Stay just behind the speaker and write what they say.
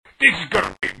This is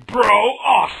gonna be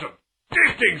awesome.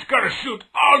 This thing's gonna shoot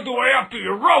all the way up to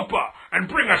Europa and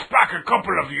bring us back a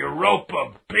couple of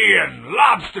European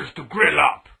lobsters to grill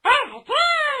up.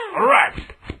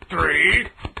 Alright, 3,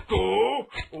 2,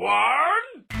 1...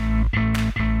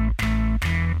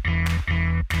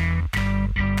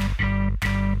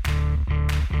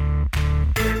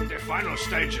 The final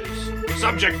stages, the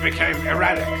subject became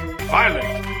erratic,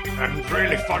 violent, and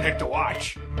really funny to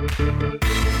watch.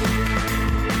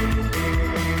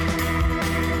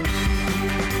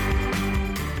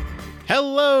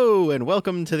 Hello, and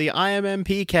welcome to the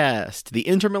IMMP cast, the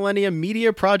Intermillennium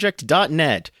Media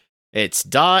Project.net. It's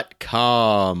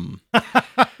 .com.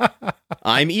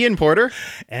 I'm Ian Porter.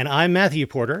 And I'm Matthew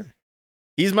Porter.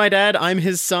 He's my dad, I'm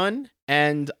his son,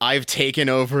 and I've taken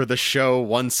over the show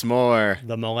once more.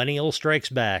 The Millennial strikes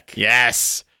back.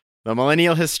 Yes, the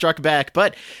Millennial has struck back,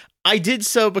 but I did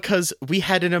so because we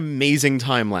had an amazing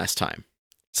time last time.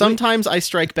 Sometimes I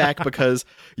strike back because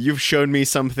you've shown me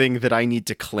something that I need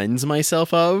to cleanse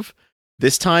myself of.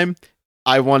 This time,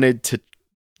 I wanted to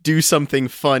do something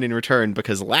fun in return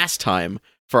because last time,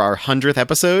 for our 100th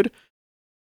episode,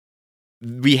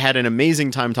 we had an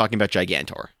amazing time talking about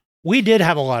Gigantor. We did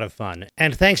have a lot of fun,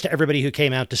 and thanks to everybody who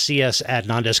came out to see us at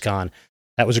NondisCon.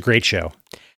 That was a great show.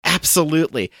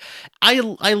 Absolutely. I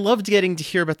loved getting to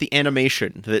hear about the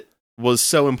animation that was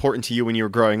so important to you when you were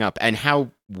growing up, and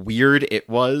how weird it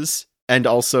was, and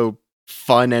also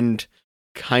fun and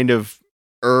kind of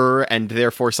and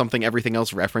therefore something everything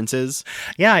else references.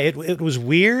 Yeah, it was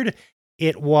weird.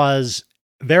 It was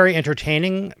very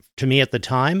entertaining to me at the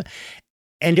time,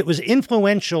 and it was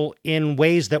influential in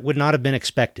ways that would not have been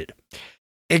expected.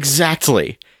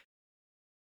 Exactly.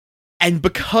 And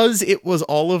because it was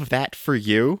all of that for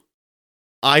you,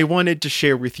 I wanted to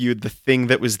share with you the thing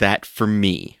that was that for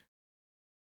me.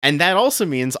 And that also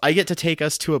means I get to take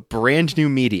us to a brand new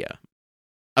media,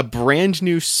 a brand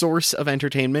new source of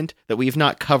entertainment that we've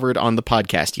not covered on the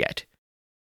podcast yet.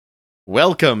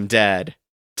 Welcome, Dad,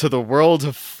 to the world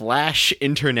of Flash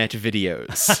internet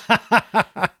videos.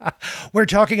 We're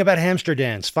talking about Hamster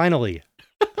Dance, finally.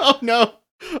 Oh no,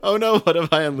 what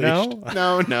have I unleashed?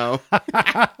 No.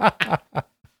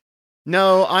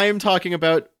 No, I am talking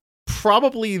about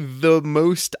probably the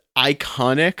most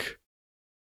iconic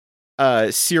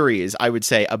series, I would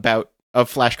say, of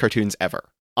Flash cartoons ever.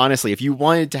 Honestly, if you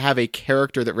wanted to have a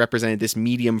character that represented this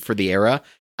medium for the era,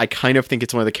 I kind of think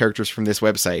it's one of the characters from this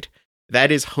website.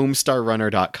 That is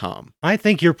HomestarRunner.com. I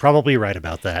think you're probably right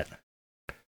about that.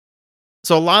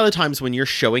 So a lot of the times when you're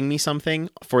showing me something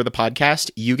for the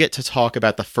podcast, you get to talk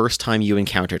about the first time you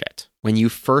encountered it, when you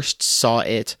first saw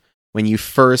it, when you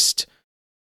first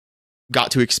got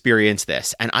to experience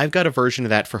this. And I've got a version of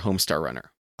that for Homestar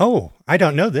Runner. Oh, I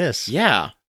don't know this.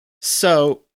 Yeah.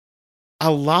 So a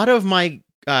lot of my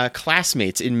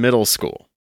classmates in middle school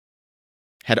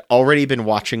had already been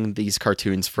watching these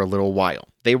cartoons for a little while.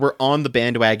 They were on the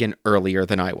bandwagon earlier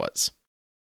than I was.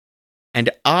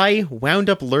 And I wound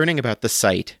up learning about the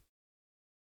site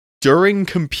during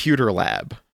computer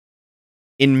lab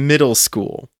in middle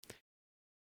school.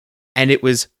 And it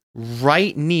was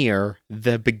right near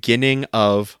the beginning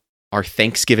of our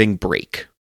Thanksgiving break.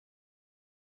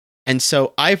 And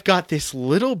so I've got this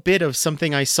little bit of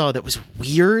something I saw that was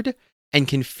weird and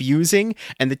confusing,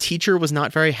 and the teacher was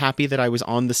not very happy that I was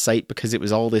on the site because it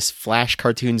was all this Flash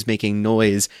cartoons making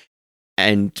noise,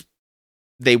 and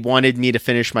they wanted me to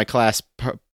finish my class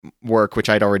work, which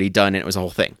I'd already done, and it was a whole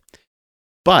thing.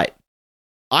 But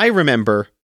I remember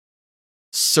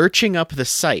searching up the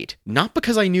site, not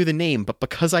because I knew the name, but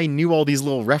because I knew all these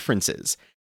little references,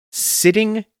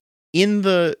 sitting in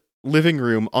the living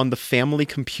room on the family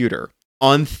computer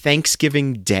on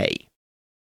Thanksgiving Day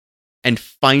and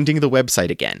finding the website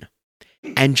again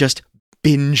and just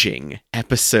binging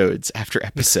episodes after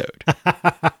episode.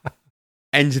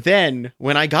 And then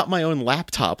when I got my own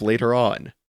laptop later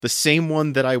on, the same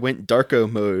one that I went Darko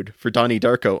mode for Donnie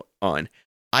Darko on,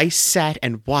 I sat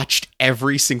and watched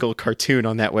every single cartoon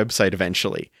on that website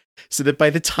eventually. So that by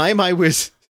the time I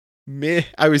was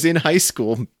in high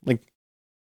school,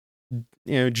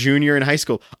 junior in high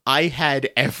school, I had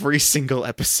every single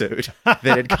episode that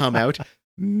had come out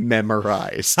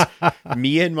memorized.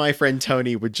 Me and my friend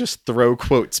Tony would just throw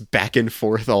quotes back and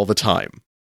forth all the time.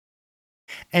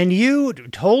 And you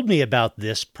told me about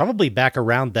this probably back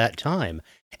around that time.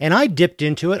 And I dipped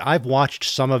into it. I've watched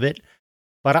some of it,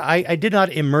 but I did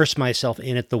not immerse myself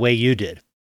in it the way you did.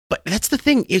 But that's the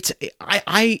thing. It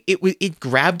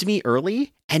grabbed me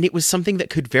early, and it was something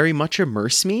that could very much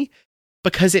immerse me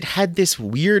because it had this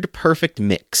weird perfect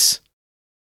mix.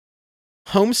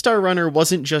 Homestar Runner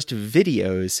wasn't just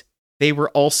videos, they were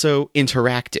also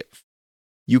interactive.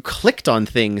 You clicked on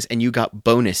things and you got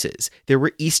bonuses. There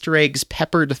were Easter eggs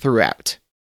peppered throughout.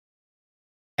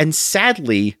 And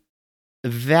sadly,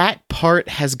 that part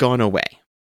has gone away.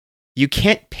 You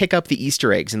can't pick up the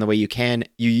Easter eggs in the way you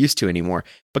used to anymore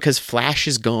because Flash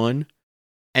is gone.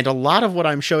 And a lot of what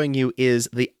I'm showing you is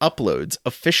the uploads,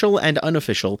 official and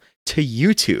unofficial, to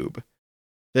YouTube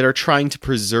that are trying to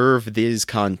preserve this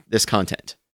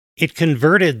content. It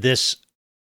converted this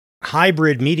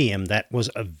hybrid medium that was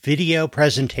a video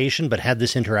presentation but had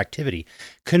this interactivity,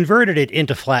 converted it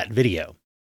into flat video,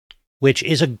 which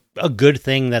is a good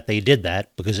thing that they did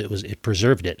that because it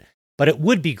preserved it. But it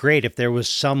would be great if there was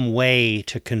some way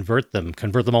to convert them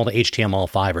all to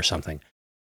HTML5 or something.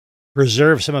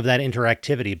 Preserve some of that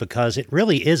interactivity because it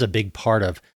really is a big part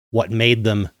of what made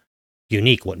them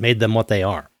unique, what made them what they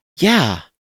are. Yeah.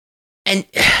 And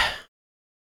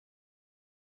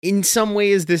in some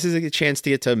ways, this is a chance to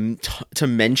get to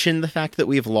mention the fact that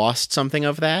we've lost something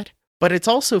of that. But it's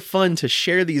also fun to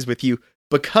share these with you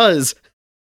because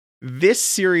this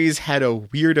series had a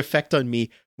weird effect on me.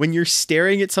 When you're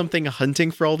staring at something hunting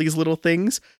for all these little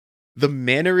things, the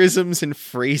mannerisms and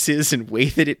phrases and way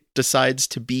that it decides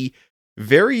to be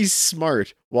very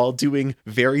smart while doing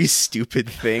very stupid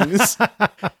things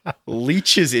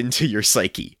leeches into your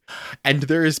psyche. And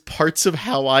there's parts of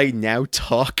how I now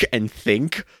talk and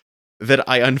think that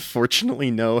I unfortunately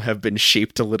know have been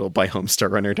shaped a little by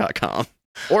HomestarRunner.com.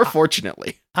 Or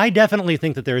fortunately. I definitely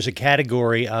think that there's a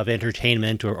category of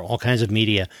entertainment or all kinds of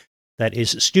media that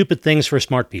is stupid things for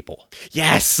smart people.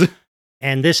 Yes.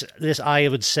 And this I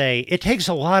would say, it takes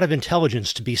a lot of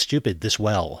intelligence to be stupid this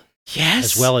well.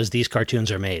 Yes. As well as these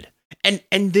cartoons are made. And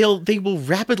they will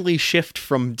rapidly shift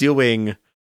from doing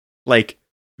like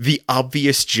the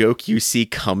obvious joke you see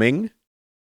coming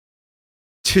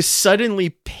to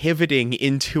suddenly pivoting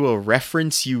into a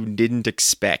reference you didn't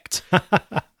expect.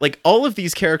 Like, all of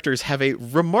these characters have a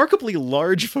remarkably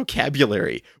large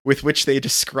vocabulary with which they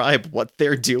describe what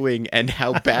they're doing and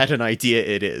how bad an idea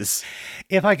it is.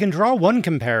 If I can draw one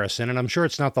comparison, and I'm sure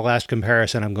it's not the last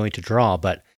comparison I'm going to draw,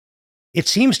 but it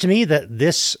seems to me that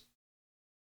this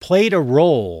played a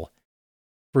role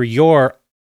for your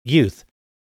youth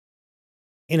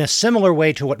in a similar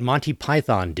way to what Monty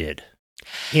Python did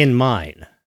in mine.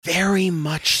 Very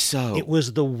much so. It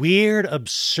was the weird,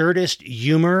 absurdist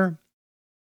humor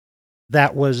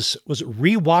that was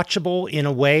rewatchable in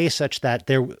a way such that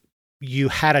you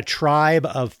had a tribe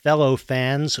of fellow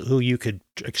fans who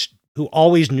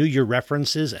always knew your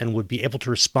references and would be able to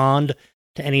respond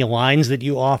to any lines that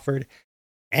you offered.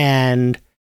 And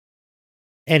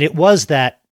it was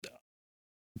that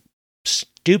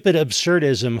stupid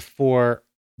absurdism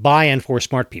by and for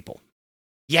smart people.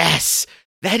 Yes,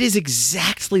 that is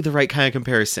exactly the right kind of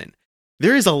comparison.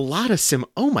 There is a lot of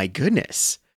oh my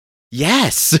goodness.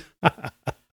 Yes.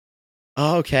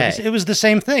 Okay. It was the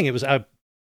same thing. It was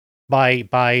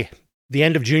by the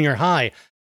end of junior high,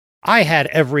 I had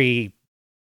every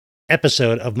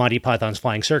episode of Monty Python's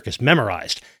Flying Circus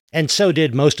memorized, and so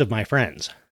did most of my friends.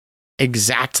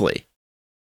 Exactly.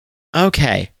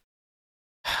 Okay.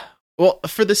 Well,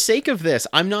 for the sake of this,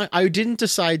 I didn't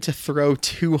decide to throw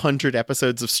 200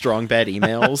 episodes of Strong Bad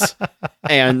emails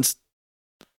and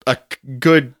a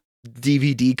good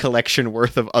DVD collection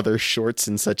worth of other shorts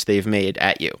and such they've made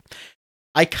at you.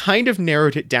 I kind of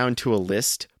narrowed it down to a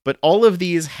list, but all of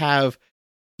these have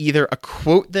either a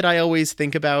quote that I always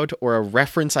think about or a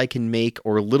reference I can make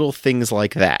or little things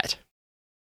like that.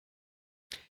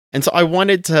 And so I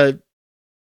wanted to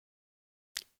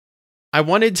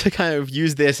kind of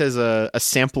use this as a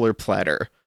sampler platter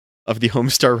of the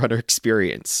Homestar Runner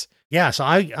experience. Yeah, so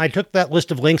I took that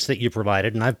list of links that you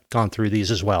provided, and I've gone through these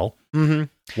as well. Mm-hmm.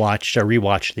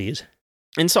 Rewatched these.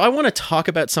 And so I want to talk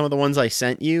about some of the ones I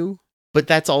sent you, but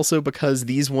that's also because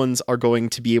these ones are going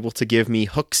to be able to give me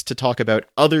hooks to talk about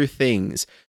other things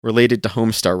related to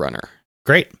Homestar Runner.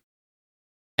 Great.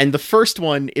 And the first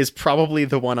one is probably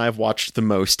the one I've watched the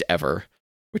most ever,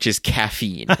 which is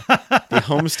Caffeine. The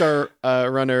Homestar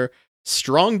Runner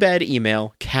Strong Bad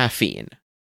email, Caffeine.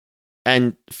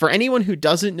 And for anyone who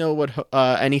doesn't know what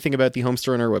anything about the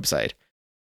Homestar Runner website,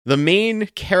 the main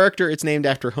character it's named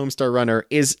after, Homestar Runner,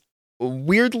 is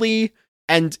weirdly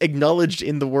and acknowledged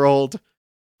in the world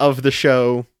of the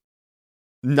show,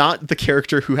 not the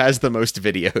character who has the most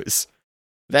videos.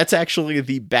 That's actually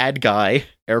the bad guy,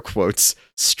 air quotes,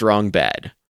 Strong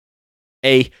Bad.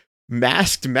 A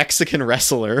masked Mexican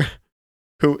wrestler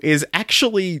who is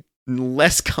actually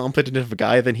less competent of a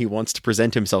guy than he wants to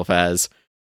present himself as,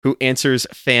 who answers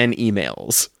fan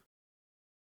emails.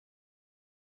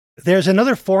 There's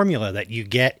another formula that you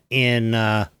get in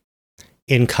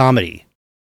in comedy.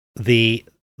 The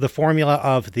formula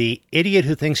of the idiot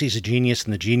who thinks he's a genius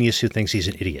and the genius who thinks he's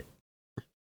an idiot.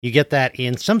 You get that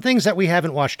in some things that we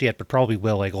haven't watched yet, but probably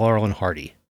will, like Laurel and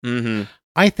Hardy. Mm-hmm.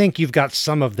 I think you've got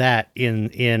some of that in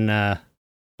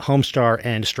Homestar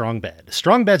and Strong Bad.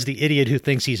 Strong Bad's the idiot who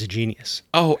thinks he's a genius.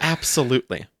 Oh,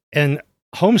 absolutely. And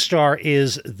Homestar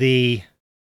is the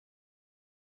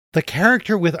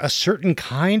character with a certain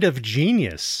kind of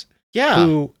genius. Yeah.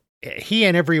 Who he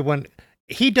and everyone,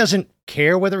 he doesn't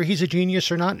care whether he's a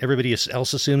genius or not. Everybody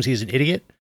else assumes he's an idiot,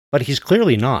 but he's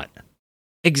clearly not.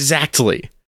 Exactly.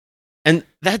 And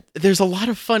that there's a lot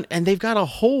of fun, and they've got a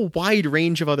whole wide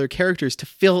range of other characters to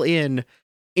fill in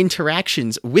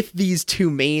interactions with these two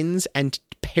mains and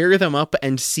pair them up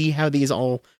and see how these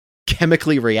all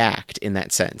chemically react in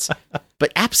that sense.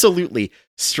 But absolutely,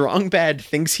 Strong Bad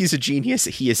thinks he's a genius.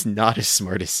 He is not as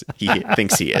smart as he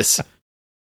thinks he is.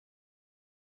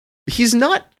 He's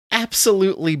not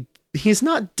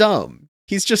dumb.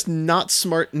 He's just not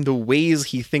smart in the ways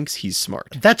he thinks he's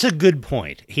smart. That's a good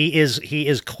point. He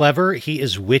is clever. He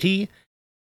is witty.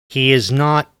 He is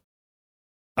not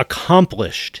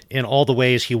accomplished in all the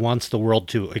ways he wants the world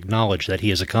to acknowledge that he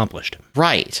is accomplished.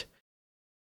 Right.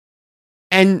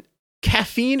 And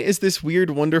Caffeine is this weird,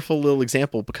 wonderful little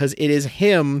example because it is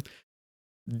him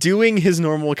doing his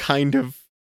normal kind of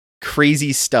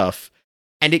crazy stuff,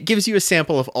 and it gives you a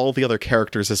sample of all the other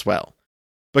characters as well.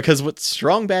 Because what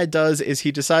Strong Bad does is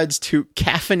he decides to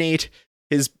caffeinate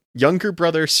his younger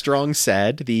brother Strong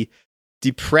Sad, the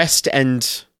depressed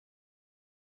and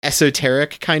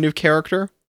esoteric kind of character.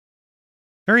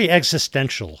 Very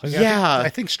existential. Yeah. I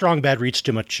think Strong Bad reads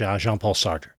too much Jean-Paul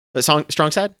Sartre.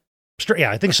 Strong Sad?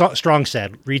 Yeah, I think Strong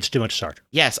Sad reads too much Sartre.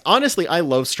 Yes, honestly, I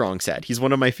love Strong Sad. He's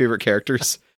one of my favorite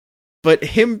characters. But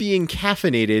him being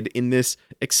caffeinated in this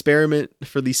experiment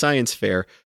for the science fair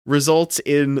results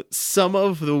in some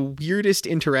of the weirdest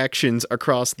interactions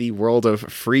across the world of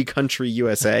free country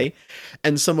USA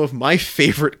and some of my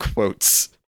favorite quotes.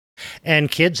 And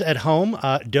kids at home,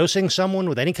 dosing someone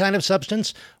with any kind of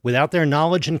substance without their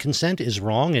knowledge and consent is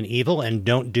wrong and evil, and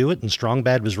don't do it, and Strong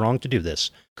Bad was wrong to do this.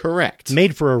 Correct.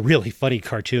 Made for a really funny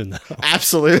cartoon, though.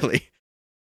 Absolutely.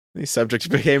 The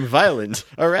subject became violent,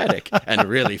 erratic, and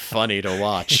really funny to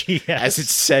watch, Yes. as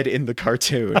it's said in the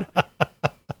cartoon.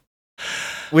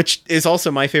 Which is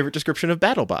also my favorite description of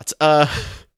BattleBots.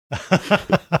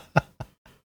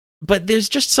 But there's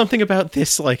just something about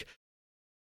this, like,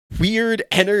 weird,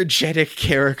 energetic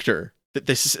character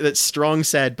that Strong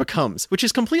Sad becomes, which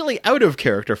is completely out of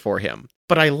character for him,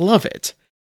 but I love it.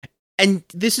 And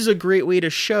this is a great way to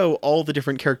show all the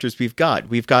different characters we've got.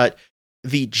 We've got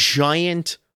the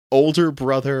giant older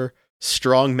brother,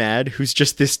 Strong Mad, who's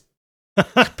just this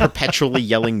perpetually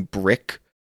yelling brick.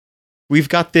 We've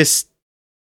got this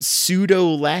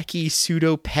pseudo-lackey,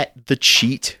 pseudo-pet, the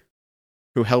Cheat,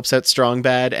 who helps out Strong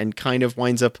Bad and kind of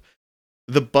winds up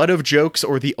the butt of jokes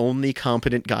or the only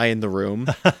competent guy in the room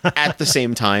at the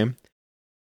same time.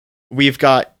 We've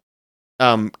got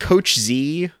Coach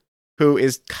Z, who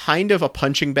is kind of a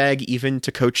punching bag even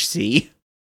to Coach C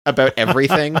about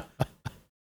everything.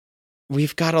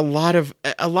 We've got a lot of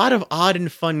odd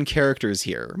and fun characters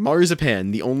here.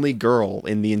 Marzipan, the only girl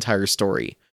in the entire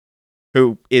story,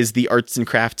 who is the arts and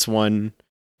crafts one,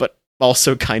 but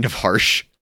also kind of harsh.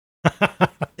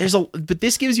 But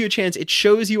this gives you a chance. It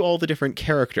shows you all the different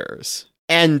characters,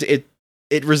 and it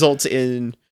results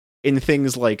in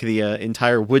things like the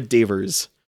entire Wood Davers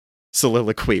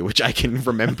soliloquy, which I can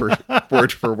remember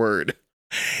word for word.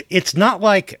 It's not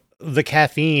like the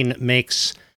caffeine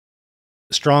makes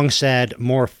Strong Sad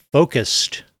more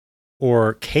focused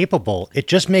or capable. It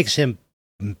just makes him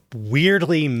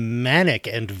weirdly manic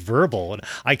and verbal, and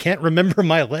I can't remember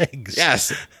my legs.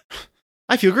 Yes.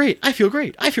 I feel great. I feel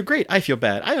great. I feel great. I feel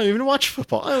bad. I don't even watch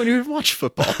football.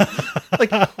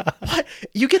 Like, what?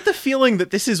 You get the feeling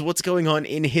that this is what's going on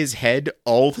in his head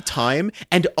all the time,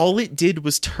 and all it did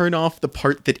was turn off the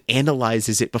part that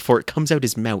analyzes it before it comes out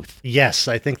his mouth. Yes,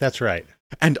 I think that's right.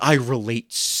 And I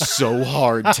relate so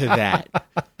hard to that.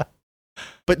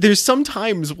 But there's some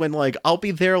times when, like, I'll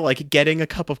be there, like, getting a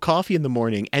cup of coffee in the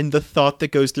morning, and the thought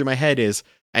that goes through my head is,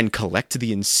 and collect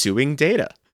the ensuing data.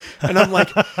 And I'm like,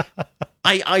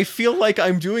 I feel like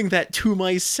I'm doing that to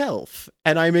myself,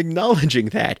 and I'm acknowledging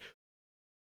that.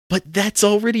 But that's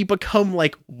already become,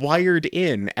 like, wired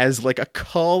in as, like, a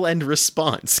call and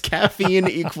response. Caffeine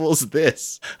equals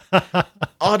this.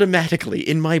 Automatically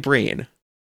in my brain.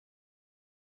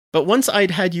 But once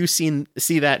I'd had you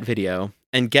see that video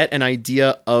and get an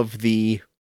idea of the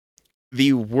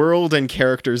world and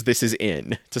characters this is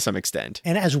in, to some extent.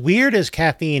 And as weird as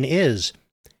caffeine is,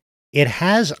 It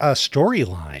has a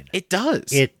storyline. It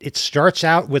does. It starts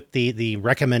out with the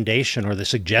recommendation or the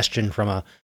suggestion from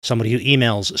somebody who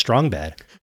emails Strongbad,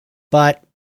 but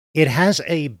it has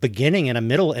a beginning and a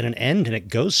middle and an end, and it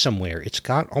goes somewhere. It's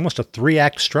got almost a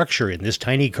 3-act structure in this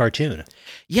tiny cartoon.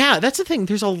 Yeah, that's the thing.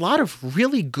 There's a lot of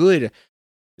really good.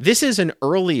 This is an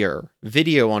earlier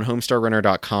video on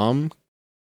homestarrunner.com,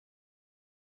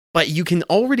 but you can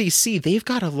already see they've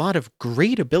got a lot of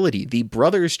great ability. The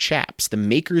Brothers Chaps, the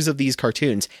makers of these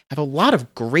cartoons, have a lot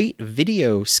of great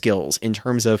video skills in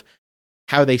terms of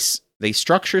how they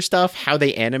structure stuff, how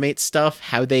they animate stuff,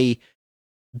 how they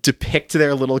depict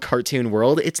their little cartoon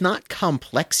world. It's not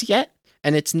complex yet,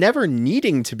 and it's never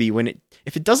needing to be.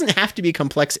 If it doesn't have to be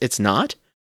complex, it's not.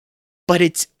 But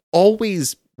it's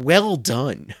always well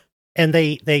done. And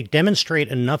they demonstrate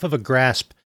enough of a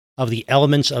grasp of the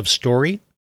elements of story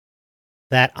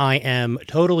that I am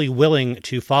totally willing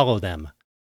to follow them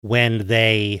when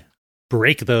they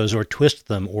break those or twist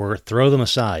them or throw them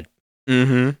aside.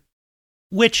 Mm-hmm.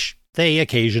 Which they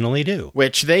occasionally do.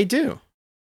 Which they do.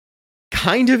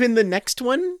 Kind of in the next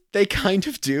one, they kind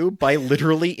of do by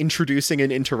literally introducing an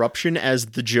interruption as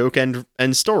the joke and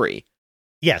story.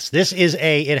 Yes,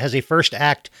 it has a first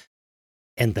act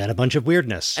and then a bunch of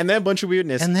weirdness. And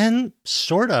then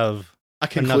sort of a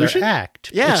conclusion? Another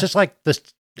act. Yeah. It's just like the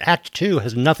Act 2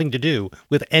 has nothing to do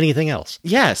with anything else.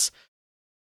 Yes.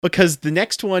 Because the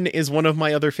next one is one of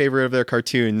my other favorite of their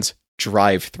cartoons,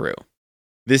 Drive Through.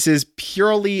 This is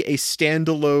purely a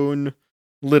standalone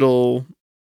little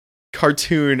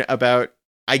cartoon about,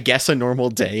 I guess, a normal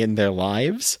day in their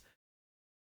lives.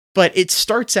 But it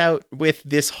starts out with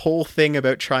this whole thing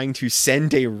about trying to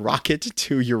send a rocket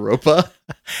to Europa.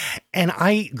 And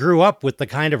I grew up with the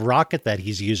kind of rocket that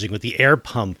he's using with the air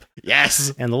pump.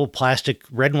 Yes. And the little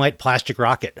red and white plastic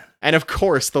rocket. And of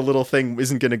course, the little thing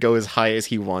isn't going to go as high as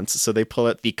he wants, so they pull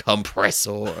out the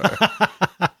compressor.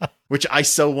 Which I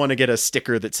so want to get a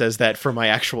sticker that says that for my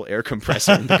actual air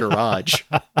compressor in the garage.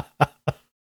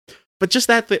 But just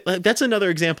that's another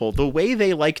example. The way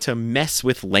they like to mess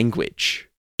with language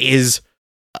is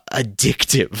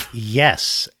addictive.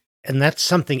 Yes. And that's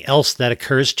something else that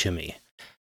occurs to me.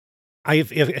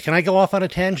 Can I go off on a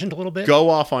tangent a little bit? Go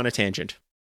off on a tangent.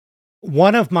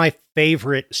 One of my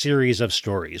favorite series of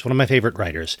stories, one of my favorite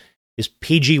writers, is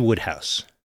P.G. Wodehouse.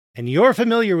 And you're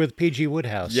familiar with P.G.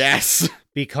 Wodehouse. Yes.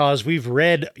 Because we've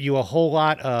read you a whole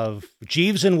lot of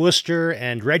Jeeves and Wooster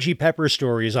and Reggie Pepper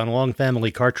stories on long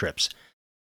family car trips.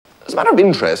 As a matter of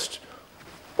interest,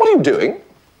 what are you doing?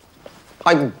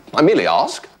 I merely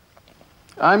ask.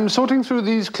 I'm sorting through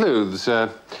these clothes.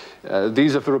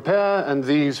 These are for repair and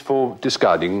these for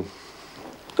discarding.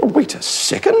 Oh, wait a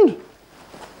second.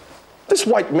 This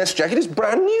white mess jacket is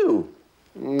brand new.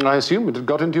 I assume it had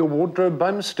got into your wardrobe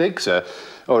by mistake, sir,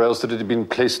 or else that it had been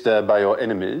placed there by your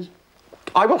enemies.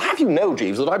 I will have you know,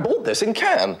 Jeeves, that I bought this in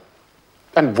Cannes.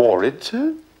 And wore it,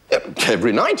 sir?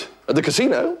 Every night at the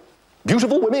casino.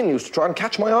 Beautiful women used to try and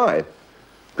catch my eye.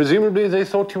 Presumably they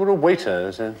thought you were a waiter,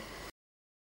 sir.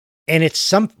 And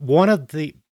it's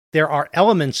there are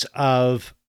elements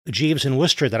of Jeeves and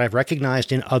Wooster that I've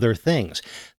recognized in other things.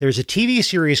 There's a TV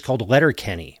series called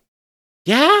Letterkenny.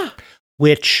 Yeah.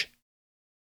 Which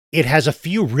it has a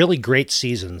few really great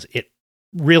seasons. It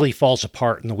really falls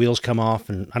apart and the wheels come off,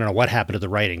 and I don't know what happened to the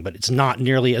writing, but it's not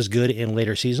nearly as good in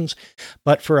later seasons.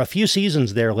 But for a few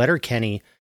seasons there, Letterkenny,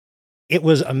 it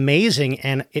was amazing,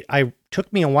 and it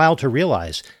took me a while to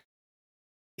realize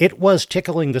it was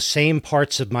tickling the same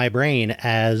parts of my brain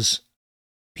as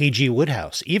P.G.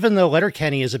 Wodehouse. Even though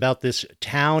Letterkenny is about this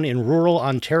town in rural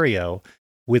Ontario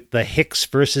with the Hicks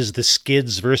versus the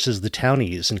Skids versus the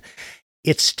Townies, and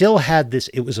it still had this,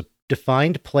 it was a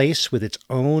defined place with its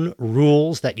own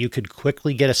rules that you could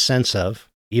quickly get a sense of,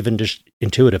 even just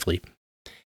intuitively.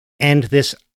 And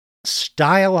this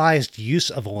stylized use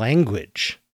of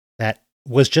language that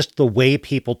was just the way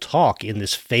people talk in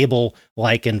this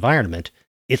fable-like environment.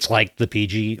 It's like the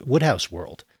P.G. Wodehouse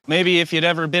world. Maybe if you'd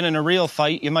ever been in a real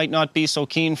fight, you might not be so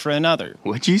keen for another.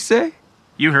 What'd you say?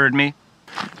 You heard me.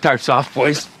 Start soft,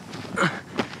 boys.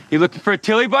 You looking for a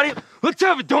Tilly, buddy? Let's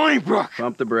have a Donnybrook!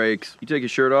 Pump the brakes. You take your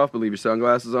shirt off, but leave your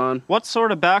sunglasses on. What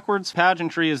sort of backwards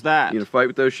pageantry is that? You gonna fight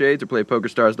with those shades or play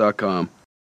PokerStars.com?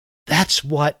 That's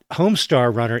what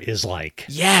Homestar Runner is like.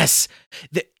 Yes.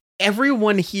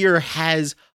 Everyone here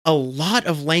has a lot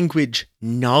of language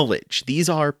knowledge.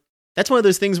 That's one of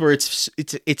those things where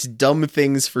it's dumb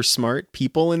things for smart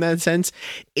people in that sense.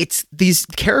 These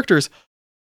characters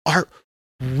are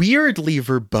weirdly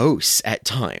verbose at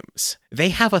times. They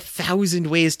have 1,000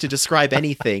 ways to describe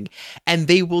anything, and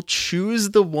they will choose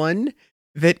the one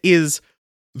that is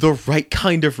the right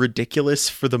kind of ridiculous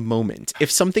for the moment.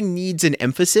 If something needs an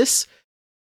emphasis,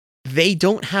 they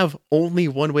don't have only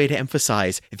one way to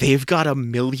emphasize. They've got a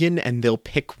million and they'll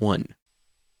pick one.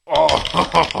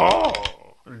 Oh,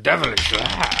 devilish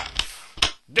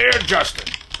laugh. Dear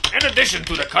Justin, in addition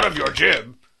to the cut of your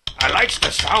jib, I likes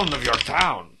the sound of your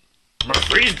town,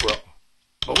 Murfreesboro.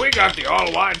 But we got the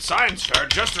all-wide science fair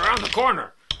just around the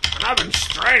corner, and I've been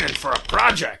straining for a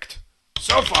project.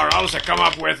 So far, all I come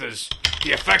up with is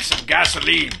the effects of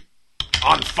gasoline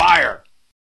on fire.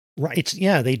 Right.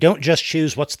 Yeah, they don't just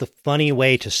choose what's the funny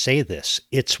way to say this.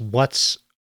 It's what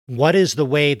is the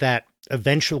way that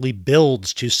eventually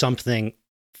builds to something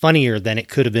funnier than it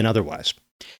could have been otherwise.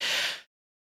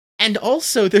 And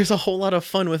also, there's a whole lot of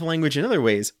fun with language in other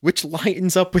ways, which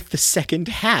lines up with the second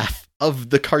half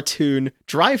of the cartoon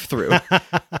Drive-Thru,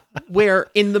 where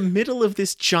in the middle of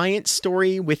this giant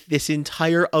story with this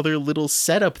entire other little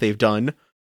setup they've done,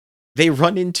 they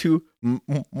run into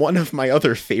one of my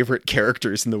other favorite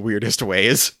characters in the weirdest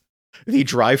ways, the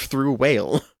Drive-Thru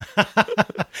Whale.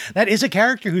 That is a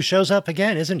character who shows up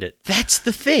again, isn't it? That's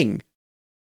the thing.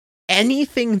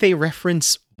 Anything they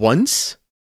reference once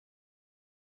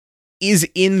is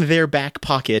in their back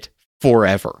pocket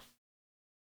forever.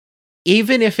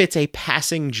 Even if it's a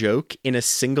passing joke in a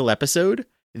single episode,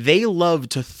 they love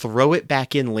to throw it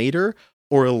back in later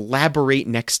or elaborate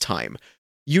next time.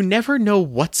 You never know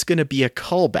what's going to be a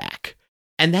callback.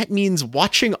 And that means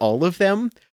watching all of them,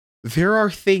 there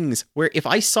are things where if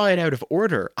I saw it out of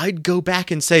order, I'd go back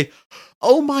and say,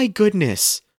 oh my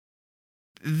goodness,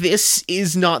 this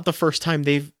is not the first time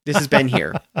this has been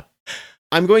here.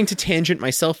 I'm going to tangent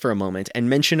myself for a moment and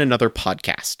mention another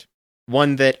podcast.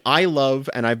 One that I love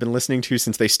and I've been listening to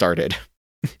since they started,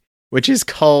 which is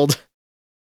called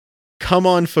Come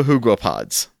On Fahugo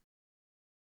Pods.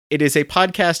 It is a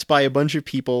podcast by a bunch of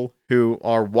people who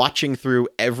are watching through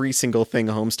every single thing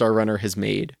a Homestar Runner has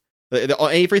made.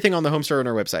 Everything on the Homestar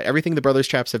Runner website, everything the Brothers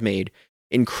Chaps have made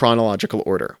in chronological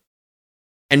order.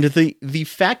 And the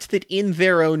fact that in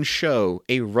their own show,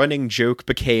 a running joke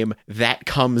became "that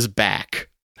comes back"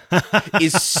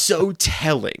 is so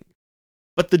telling.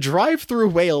 But the Drive-Thru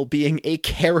Whale being a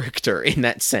character in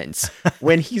that sense,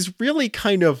 when he's really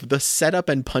kind of the setup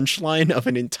and punchline of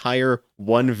an entire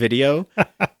one video,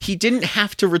 he didn't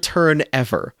have to return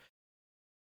ever.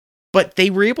 But they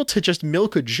were able to just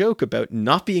milk a joke about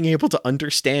not being able to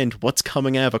understand what's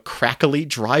coming out of a crackly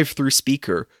drive-through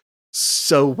speaker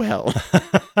so well.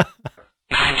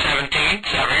 917,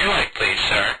 sever your leg, please,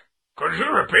 sir. Could you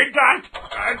repeat that?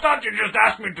 I thought you just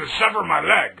asked me to sever my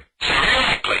leg. Sever your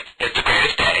leg, please. It's the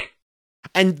greatest day.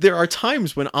 And there are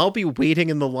times when I'll be waiting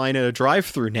in the line at a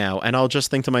drive-thru now, and I'll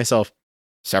just think to myself,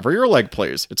 sever your leg,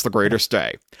 please. It's the greatest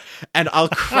day. And I'll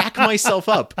crack myself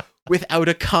up without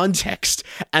a context.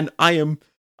 And I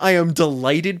am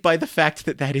delighted by the fact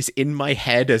that that is in my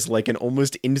head as like an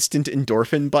almost instant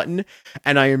endorphin button.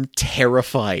 And I am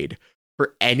terrified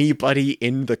for anybody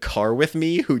in the car with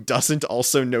me who doesn't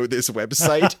also know this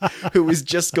website, who is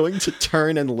just going to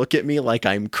turn and look at me like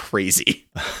I'm crazy.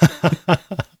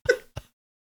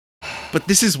 But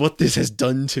this is what this has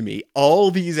done to me.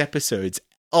 All these episodes,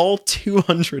 all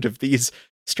 200 of these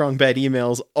Strong Bad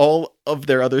emails, all of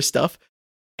their other stuff,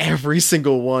 every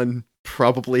single one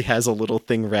probably has a little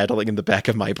thing rattling in the back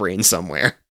of my brain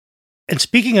somewhere. And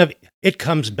speaking of It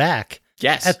Comes Back,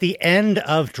 yes, at the end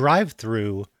of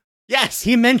Drive-Thru, yes,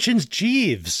 he mentions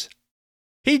Jeeves.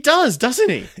 He does, doesn't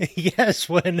he? Yes,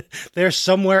 when they're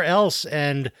somewhere else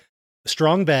and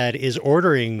Strong Bad is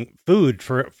ordering food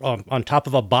for on top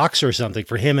of a box or something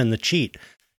for him and the cheat.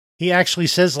 He actually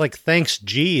says, like, thanks,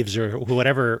 Jeeves, or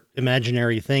whatever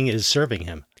imaginary thing is serving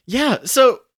him. Yeah,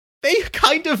 so they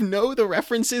kind of know the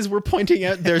references we're pointing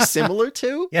out they're similar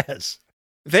to. Yes.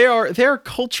 They're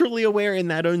culturally aware in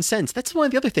that own sense. That's one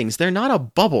of the other things. They're not a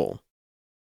bubble.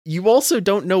 You also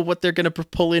don't know what they're going to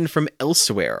pull in from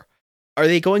elsewhere. Are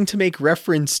they going to make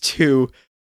reference to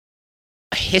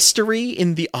history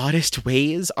in the oddest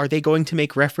ways? Are they going to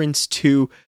make reference to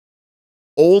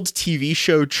old TV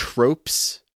show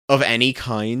tropes of any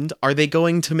kind? Are they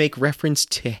going to make reference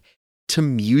to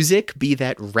music, be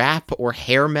that rap or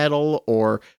hair metal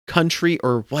or country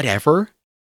or whatever?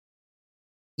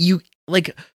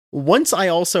 Once I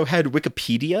also had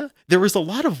Wikipedia, there was a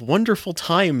lot of wonderful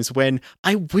times when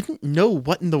I wouldn't know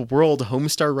what in the world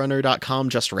HomestarRunner.com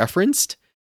just referenced,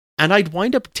 and I'd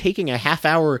wind up taking a half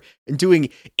hour and doing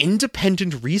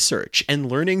independent research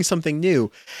and learning something new,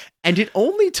 and it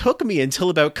only took me until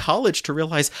about college to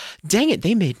realize, dang it,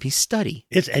 they made me study.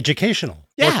 It's educational.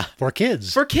 Yeah. For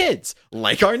kids. For kids,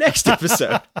 like our next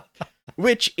episode,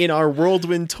 which in our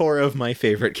whirlwind tour of my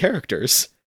favorite characters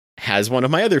has one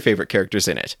of my other favorite characters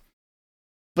in it.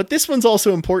 But this one's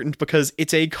also important because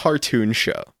it's a cartoon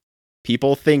show.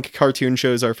 People think cartoon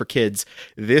shows are for kids.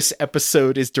 This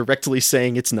episode is directly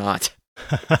saying it's not.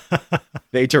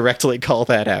 They directly call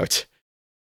that out.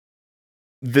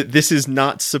 This is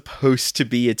not supposed to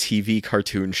be a TV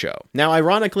cartoon show. Now,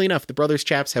 ironically enough, the Brothers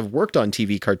Chaps have worked on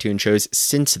TV cartoon shows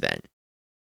since then.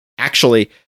 Actually,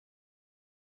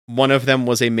 one of them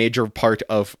was a major part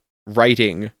of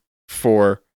writing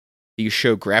for the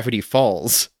show Gravity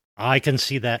Falls. I can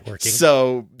see that working.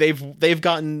 So they've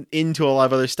gotten into a lot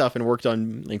of other stuff and worked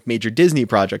on like major Disney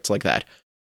projects like that.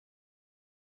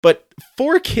 But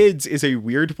For Kids is a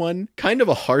weird one, kind of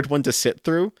a hard one to sit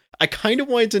through. I kind of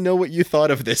wanted to know what you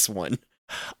thought of this one.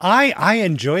 I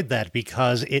enjoyed that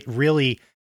because it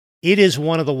is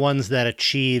one of the ones that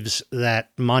achieves that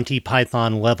Monty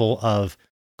Python level of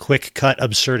quick cut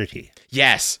absurdity.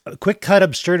 Yes. A quick cut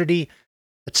absurdity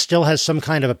that still has some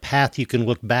kind of a path you can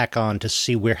look back on to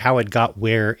see how it got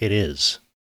where it is.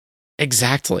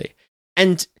 Exactly.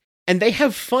 And they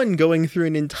have fun going through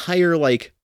an entire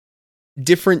like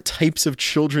different types of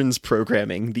children's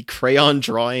programming. The crayon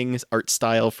drawings art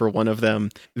style for one of them,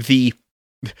 the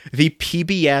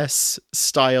PBS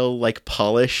style like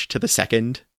polish to the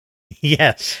second.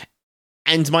 Yes.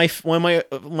 And one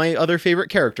of my other favorite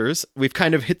characters, we've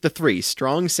kind of hit the three: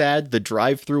 Strong Sad, the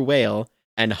drive-through whale,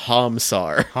 and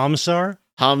Hamsar.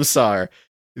 Hamsar.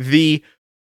 The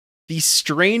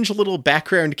strange little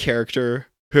background character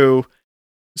who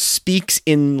speaks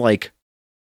in like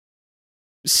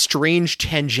strange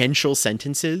tangential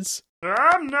sentences.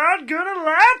 I'm not gonna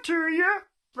lie to you.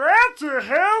 That's a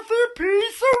healthy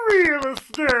piece of real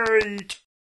estate.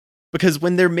 Because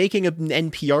when they're making an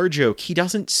NPR joke, he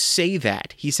doesn't say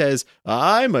that. He says,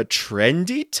 I'm a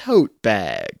trendy tote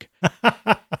bag.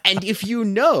 And if you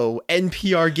know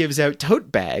NPR gives out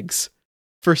tote bags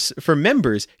for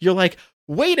members, you're like,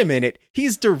 wait a minute,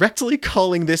 he's directly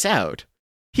calling this out.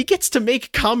 He gets to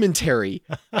make commentary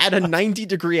at a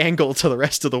 90-degree angle to the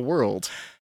rest of the world.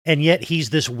 And yet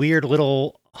he's this weird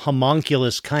little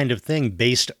homunculus kind of thing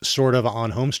based sort of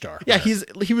on Homestar. Yeah,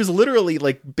 he was literally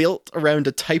like built around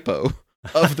a typo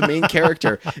of the main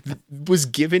character, was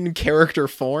given character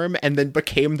form, and then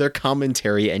became their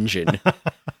commentary engine.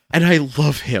 And I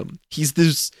love him. He's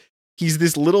this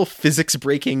little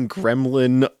physics-breaking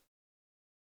gremlin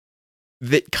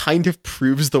that kind of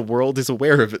proves the world is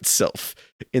aware of itself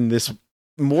in this,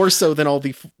 more so than all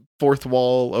the fourth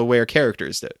wall aware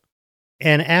characters do.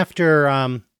 And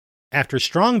after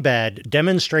Strong Bad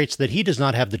demonstrates that he does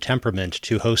not have the temperament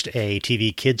to host a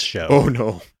TV kids show. Oh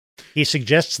no. He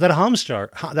suggests that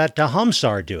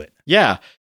Hamsar do it. Yeah.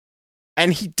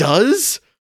 And he does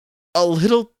a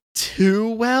little too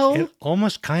well. It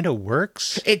almost kind of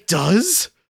works. It does.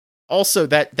 Also,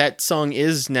 that song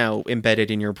is now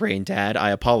embedded in your brain, Dad. I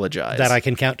apologize. That I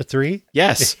can count to 3?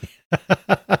 Yes.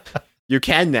 You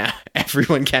can now.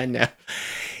 Everyone can now.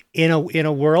 In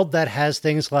a world that has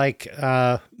things like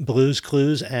Blue's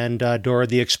Clues and Dora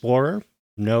the Explorer,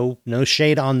 no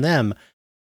shade on them.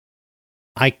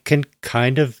 I can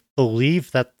kind of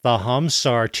believe that the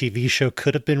Hamsar TV show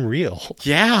could have been real.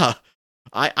 Yeah.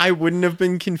 I wouldn't have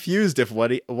been confused if what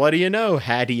do you know,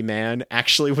 Hattie Man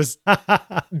actually was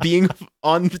being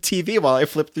on the TV while I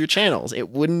flipped through channels. It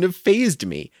wouldn't have fazed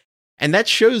me. And that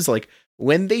shows, like,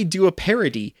 when they do a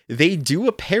parody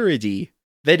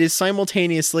that is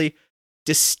simultaneously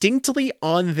distinctly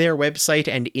on their website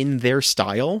and in their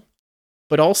style,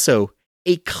 but also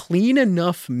a clean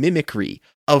enough mimicry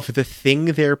of the thing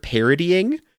they're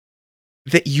parodying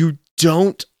that you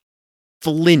don't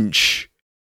flinch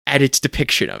at its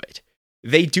depiction of it.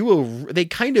 They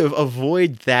kind of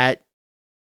avoid that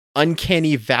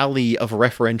uncanny valley of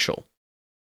referential.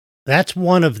 That's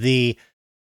one of the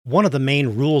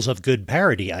main rules of good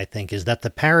parody, I think, is that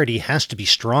the parody has to be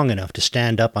strong enough to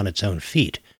stand up on its own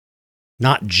feet,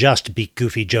 not just be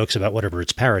goofy jokes about whatever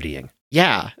it's parodying.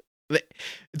 Yeah.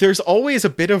 There's always a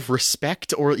bit of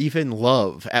respect or even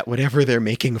love at whatever they're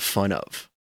making fun of.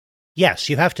 Yes,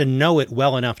 you have to know it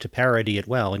well enough to parody it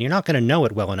well, and you're not going to know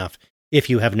it well enough if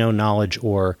you have no knowledge,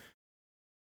 or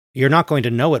you're not going to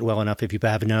know it well enough if you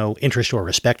have no interest or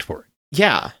respect for it.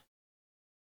 Yeah.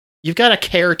 You've got to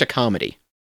care to comedy.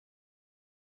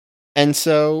 And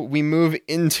so we move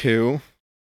into,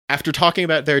 after talking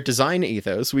about their design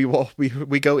ethos, we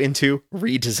go into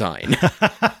redesign.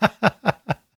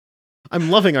 I'm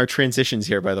loving our transitions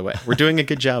here, by the way. We're doing a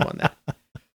good job on that.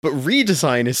 But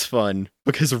redesign is fun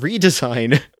because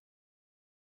redesign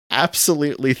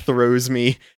absolutely throws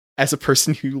me as a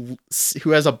person who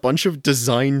has a bunch of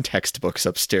design textbooks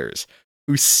upstairs,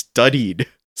 who studied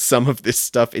some of this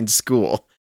stuff in school.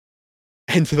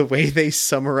 And the way they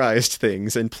summarized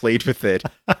things and played with it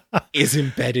is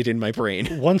embedded in my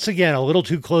brain. Once again, a little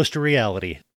too close to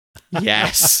reality.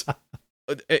 Yes.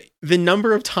 The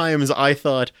number of times I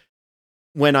thought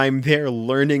when I'm there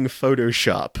learning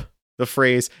Photoshop, the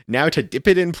phrase, now to dip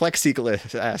it in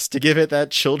plexiglass to give it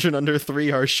that children under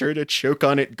 3 are sure to choke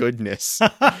on it goodness,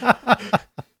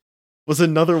 was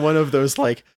another one of those,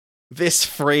 like, this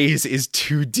phrase is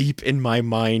too deep in my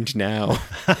mind now.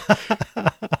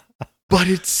 But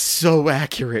it's so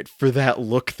accurate for that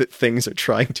look that things are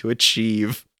trying to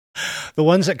achieve. The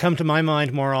ones that come to my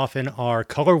mind more often are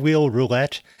Color Wheel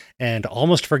Roulette and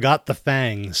Almost Forgot the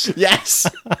Fangs. Yes!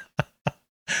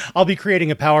 I'll be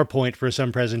creating a PowerPoint for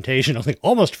some presentation. I'll think,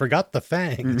 almost forgot the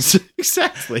fangs.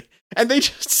 Exactly. And they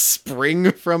just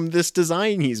spring from this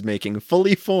design he's making,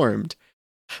 fully formed.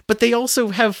 But they also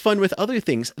have fun with other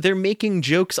things. They're making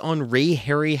jokes on Ray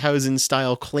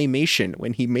Harryhausen-style claymation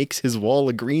when he makes his wall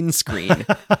a green screen.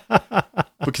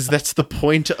 Because that's the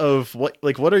point of,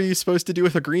 what are you supposed to do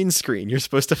with a green screen? You're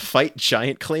supposed to fight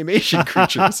giant claymation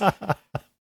creatures.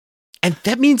 And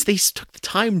that means they took the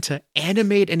time to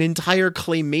animate an entire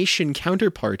claymation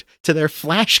counterpart to their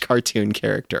Flash cartoon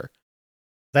character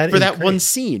for that one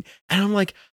scene. And I'm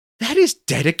like, that is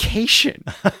dedication.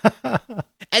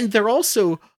 And they're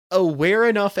also aware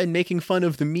enough and making fun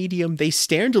of the medium they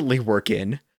standardly work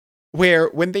in, where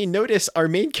when they notice our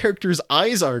main character's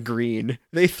eyes are green,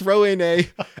 they throw in a,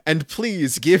 and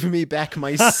please give me back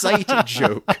my sight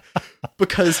joke.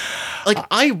 Because, like,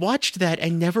 I watched that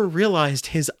and never realized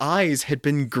his eyes had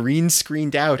been green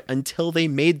screened out until they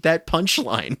made that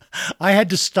punchline. I had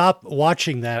to stop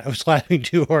watching that. I was laughing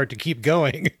too hard to keep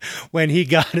going when he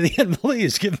got to the end.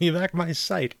 Please give me back my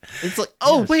sight. It's like,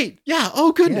 oh, yes. Wait. Yeah.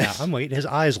 Oh, goodness. Yeah, I'm waiting. His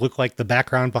eyes look like the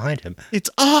background behind him. It's,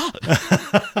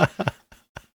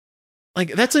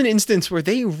 like, that's an instance where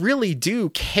they really do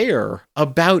care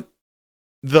about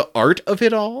the art of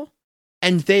it all,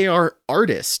 and they are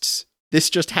artists. This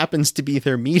just happens to be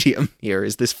their medium here,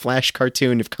 is this Flash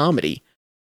cartoon of comedy.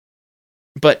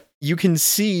 But you can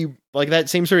see, like, that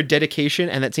same sort of dedication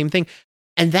and that same thing,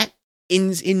 and that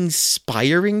is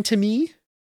inspiring to me.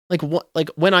 Like,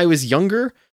 when I was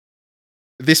younger,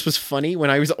 this was funny. When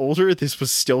I was older, this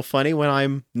was still funny. When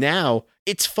I'm now,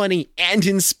 it's funny and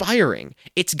inspiring.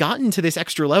 It's gotten to this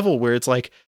extra level where it's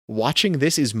like, watching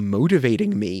this is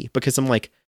motivating me because I'm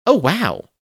like, oh wow,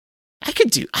 I can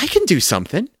do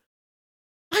something.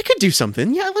 I could do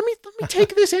something. Yeah, let me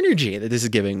take this energy that this is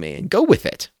giving me and go with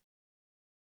it.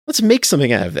 Let's make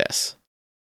something out of this.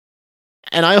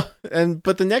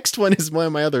 But the next one is one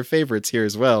of my other favorites here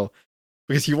as well.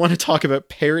 Because you want to talk about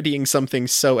parodying something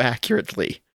so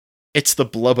accurately. It's the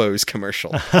Blubbos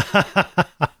commercial.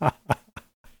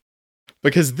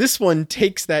 Because this one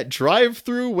takes that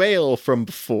drive-through whale from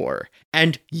before,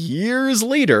 and years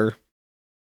later,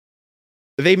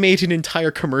 they made an entire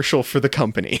commercial for the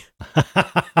company.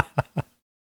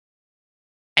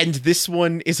 And this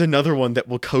one is another one that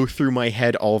will go through my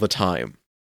head all the time.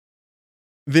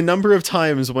 The number of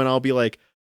times when I'll be like,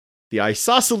 the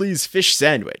Isosceles fish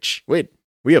sandwich. Wait,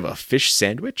 we have a fish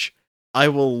sandwich? I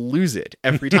will lose it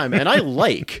every time. And I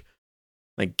like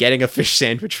getting a fish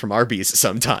sandwich from Arby's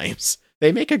sometimes.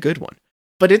 They make a good one.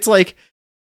 But it's like,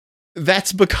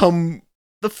 that's become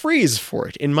the phrase for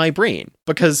it in my brain.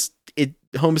 Because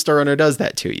Homestar Runner does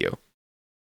that to you.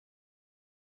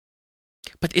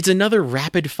 But it's another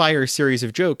rapid fire series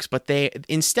of jokes. But they,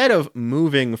 instead of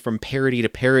moving from parody to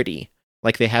parody,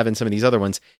 like they have in some of these other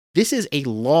ones, this is a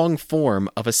long form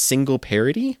of a single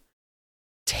parody,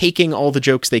 taking all the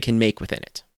jokes they can make within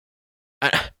it.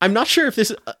 I'm not sure if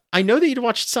this... I know that you'd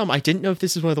watched some. I didn't know if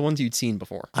this is one of the ones you'd seen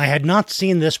before. I had not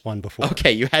seen this one before.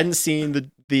 Okay, you hadn't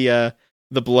seen the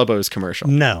Blubbos commercial.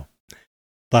 No.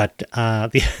 But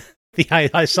the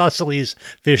Isosceles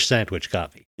fish sandwich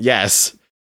copy. Yes.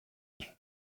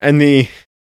 And the...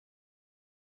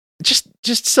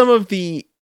 Just some of the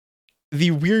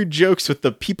weird jokes with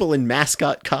the people in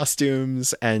mascot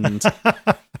costumes and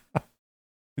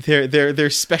their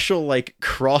special like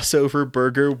crossover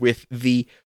burger with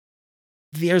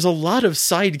there's a lot of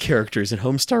side characters in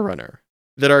Homestar Runner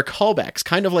that are callbacks,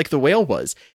 kind of like the whale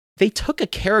was. They took a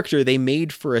character they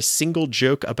made for a single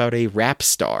joke about a rap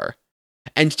star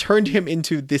and turned him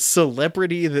into this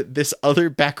celebrity that this other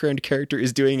background character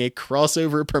is doing a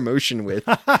crossover promotion with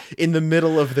in the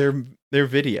middle of their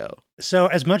video. So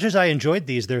as much as I enjoyed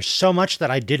these, there's so much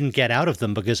that I didn't get out of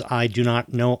them because I do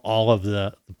not know all of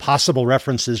the possible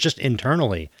references just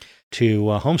internally to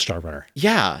Homestar Runner.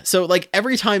 Yeah. So like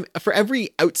every time, for every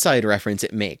outside reference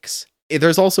it makes,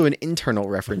 there's also an internal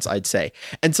reference, I'd say.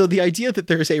 And so the idea that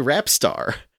there's a rap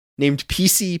star named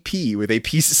PCP with a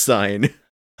peace sign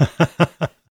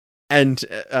and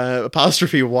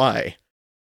apostrophe Y.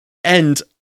 And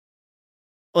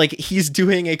like he's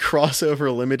doing a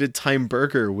crossover limited time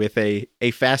burger with a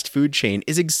fast food chain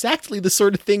is exactly the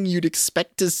sort of thing you'd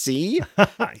expect to see.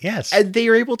 Yes. And they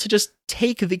are able to just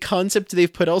take the concept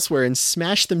they've put elsewhere and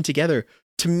smash them together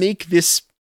to make this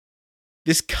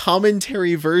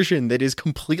commentary version that is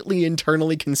completely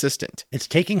internally consistent. It's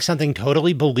taking something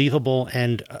totally believable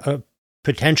and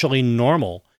potentially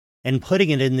normal and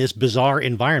putting it in this bizarre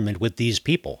environment with these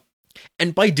people.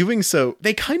 And by doing so,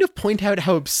 they kind of point out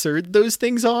how absurd those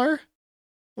things are.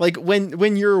 Like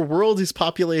when your world is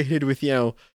populated with,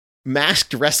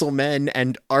 masked wrestlemen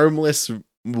and armless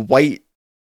white,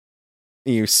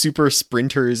 super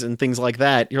sprinters and things like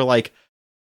that, you're like,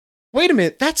 wait a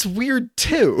minute, that's weird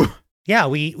too. Yeah,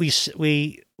 we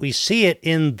see it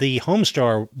in the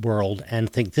Homestar world and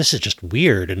think this is just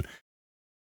weird. And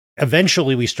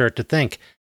eventually we start to think,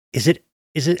 is it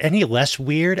any less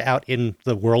weird out in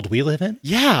the world we live in?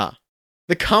 Yeah.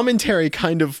 The commentary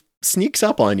kind of sneaks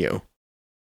up on you.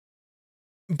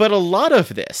 But a lot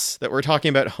of this that we're talking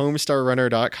about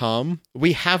HomestarRunner.com,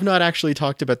 we have not actually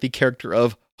talked about the character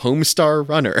of Homestar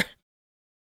Runner,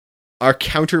 our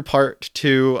counterpart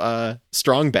to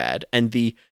Strong Bad and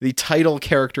the title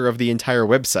character of the entire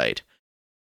website.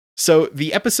 So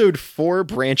the episode 4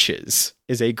 Branches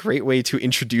is a great way to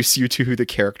introduce you to who the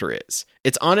character is.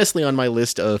 It's honestly on my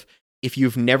list of, if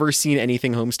you've never seen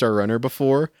anything Homestar Runner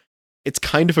before, it's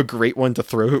kind of a great one to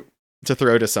throw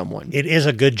to someone. It is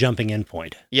a good jumping in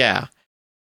point. Yeah.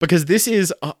 Because this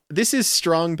is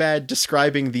Strong Bad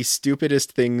describing the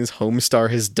stupidest things Homestar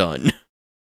has done.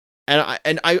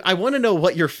 And I want to know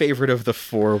what your favorite of the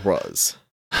 4 was.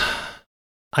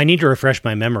 I need to refresh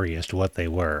my memory as to what they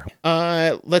were.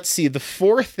 Let's see. The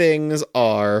 4 things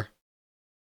are,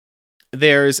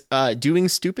 there's doing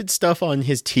stupid stuff on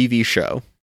his TV show,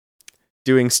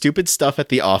 doing stupid stuff at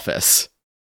the office,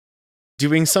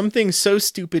 doing something so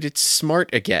stupid it's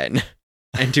smart again,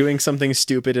 and doing something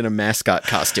stupid in a mascot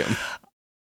costume.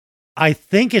 I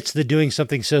think it's the doing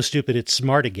something so stupid it's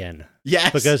smart again.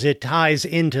 Yes. Because it ties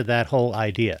into that whole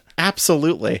idea.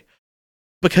 Absolutely.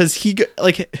 Because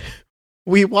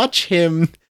we watch him,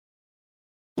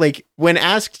 like, when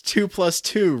asked 2 +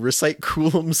 2, recite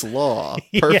Coulomb's law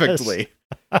perfectly.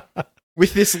 Yes.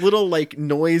 With this little,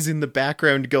 noise in the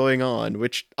background going on,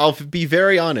 which, I'll be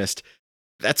very honest,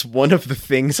 that's one of the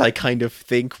things I kind of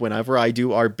think whenever I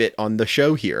do our bit on the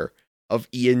show here of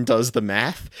Ian does the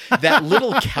math. That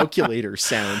little calculator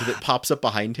sound that pops up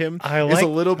behind him is a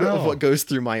little bit of what goes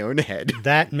through my own head.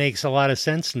 That makes a lot of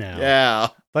sense now. Yeah.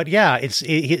 But yeah, it's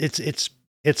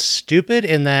stupid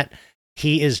in that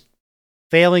he is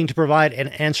failing to provide an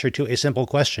answer to a simple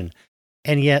question.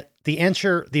 And yet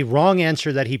the wrong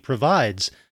answer that he provides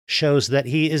shows that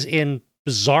he is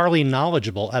bizarrely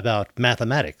knowledgeable about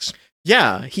mathematics.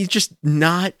 Yeah, he's just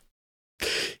not,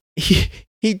 he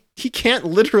can't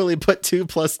literally put 2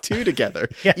 + 2 together,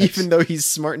 yes. Even though he's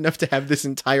smart enough to have this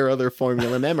entire other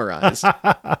formula memorized.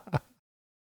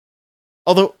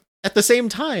 Although, at the same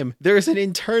time, there is an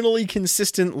internally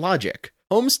consistent logic.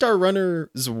 Homestar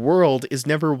Runner's world is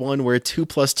never one where 2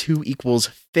 + 2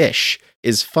 = fish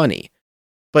is funny.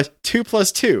 But 2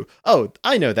 + 2, oh,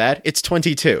 I know that, it's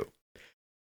 22,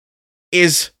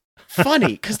 is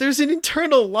funny, because there's an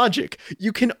internal logic.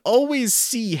 You can always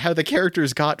see how the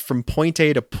characters got from point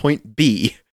A to point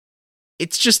B.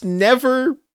 It's just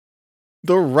never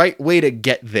the right way to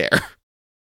get there.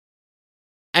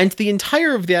 And the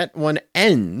entire of that one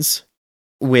ends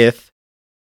with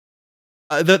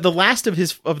the last of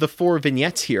the 4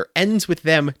 vignettes here ends with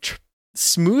them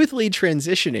smoothly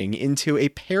transitioning into a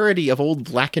parody of old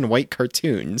black and white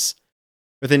cartoons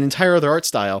with an entire other art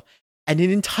style and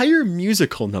an entire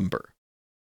musical number,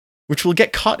 which will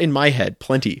get caught in my head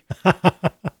plenty.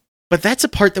 But that's a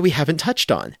part that we haven't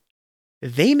touched on.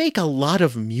 They make a lot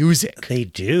of music. They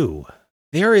do.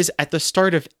 There is, at the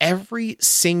start of every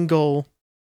single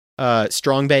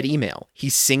Strong Bad email, he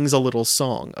sings a little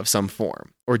song of some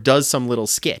form or does some little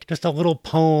skit. Just a little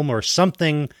poem or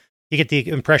something. You get the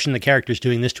impression the character's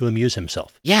doing this to amuse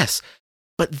himself. Yes,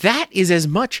 but that is as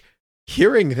much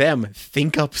hearing them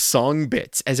think up song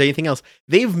bits as anything else.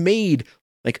 They've made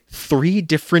 3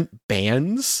 different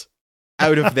bands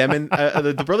out of them, and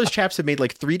the Brothers Chaps have made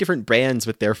 3 different bands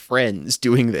with their friends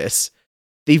doing this.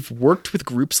 They've worked with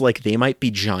groups like They Might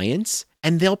Be Giants,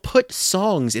 and they'll put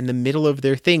songs in the middle of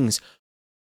their things.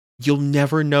 You'll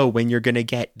never know when you're going to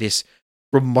get this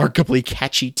remarkably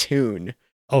catchy tune.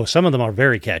 Oh, some of them are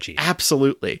very catchy.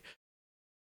 Absolutely.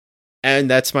 And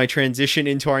that's my transition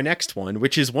into our next one,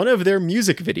 which is one of their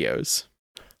music videos.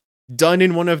 done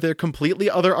in one of their completely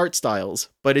other art styles,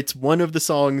 but it's one of the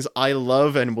songs I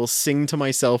love and will sing to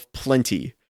myself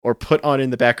plenty or put on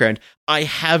in the background. I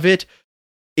have it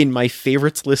in my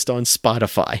favorites list on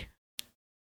Spotify.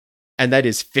 And that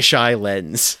is Fisheye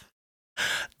Lens.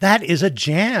 That is a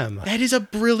jam. That is a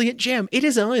brilliant jam. It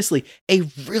is honestly a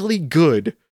really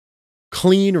good,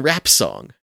 clean rap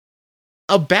song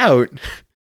about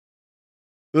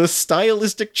the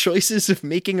stylistic choices of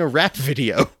making a rap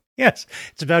video. Yes,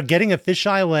 it's about getting a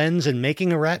fisheye lens and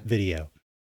making a rap video.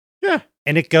 Yeah.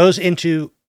 And it goes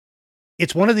into,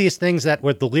 it's one of these things that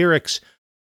where the lyrics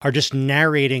are just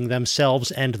narrating themselves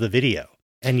and the video,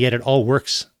 and yet it all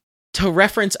works. To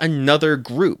reference another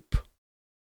group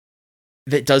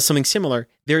that does something similar,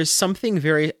 there is something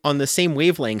very on the same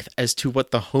wavelength as to what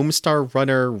the Homestar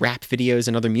Runner rap videos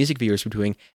and other music videos were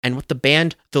doing, and what the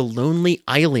band The Lonely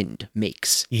Island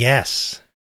makes. Yes.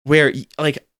 Where,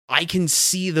 like, I can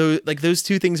see those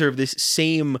two things are of this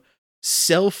same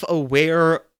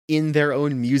self-aware in their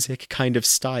own music kind of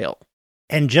style.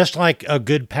 And just like a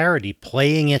good parody,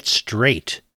 playing it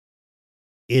straight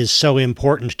is so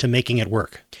important to making it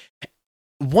work.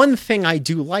 One thing I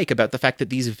do like about the fact that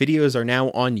these videos are now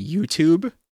on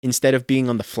YouTube instead of being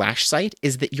on the Flash site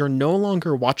is that you're no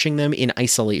longer watching them in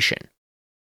isolation.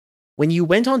 When you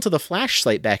went onto the Flash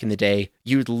site back in the day,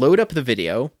 you'd load up the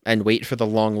video and wait for the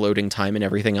long loading time and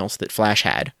everything else that Flash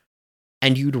had.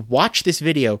 And you'd watch this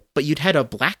video, but you'd had a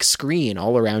black screen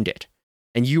all around it.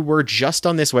 And you were just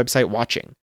on this website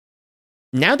watching.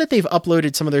 Now that they've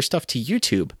uploaded some of their stuff to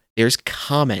YouTube, there's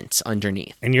comments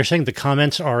underneath. And you're saying the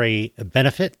comments are a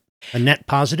benefit, a net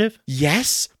positive?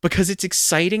 Yes, because it's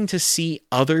exciting to see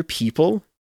other people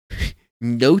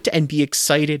note and be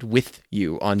excited with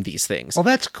you on these things. Well,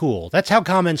 that's cool. That's how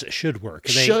comments should work.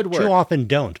 They should work. Too often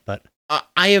don't, but...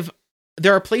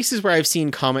 There are places where I've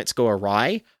seen comments go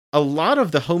awry. A lot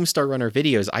of the Homestar Runner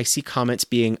videos, I see comments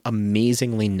being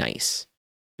amazingly nice.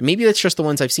 Maybe that's just the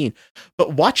ones I've seen.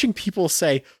 But watching people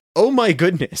say, oh my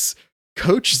goodness,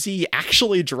 Coach Z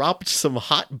actually dropped some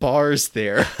hot bars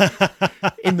there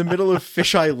in the middle of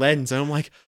Fisheye Lens. And I'm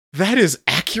like, that is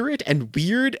accurate and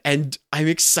weird. And I'm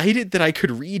excited that I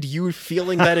could read you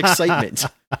feeling that excitement.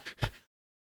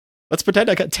 Let's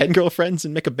pretend I got 10 girlfriends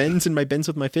and make a Benz in my Benz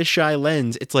with my Fisheye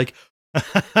Lens. It's like,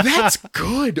 that's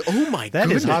good. Oh my goodness.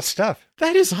 That is hot stuff.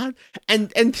 That is hot.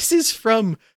 And this is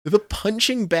from the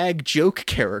punching bag joke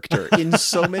character in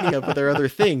so many of their other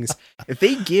things. If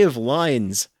they give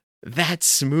lines that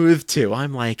smooth too,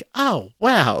 I'm like, oh,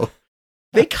 wow.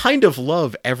 They kind of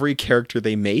love every character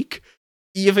they make,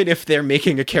 even if they're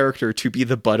making a character to be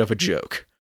the butt of a joke.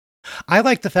 I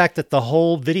like the fact that the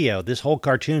whole video, this whole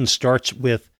cartoon starts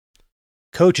with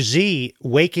Coach Z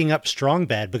waking up Strong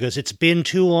Bad because it's been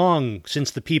too long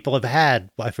since the people have had,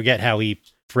 I forget how he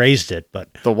phrased it, but...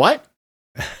 The what?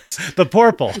 The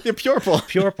purple. The purple.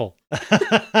 Purple.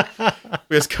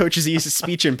 Because Coach Z's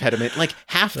speech impediment. Like,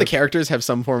 half the characters have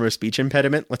some form of speech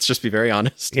impediment. Let's just be very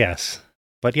honest. Yes.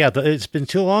 But yeah, it's been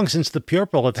too long since the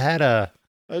purple have had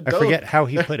I forget how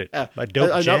he put it. A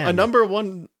dope jam. A number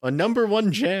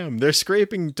one jam. They're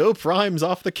scraping dope rhymes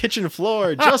off the kitchen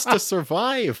floor just to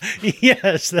survive.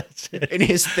 Yes, that's it. In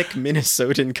his thick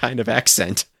Minnesotan kind of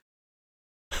accent.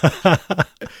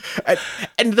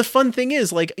 and the fun thing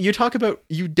is, like, you talk about,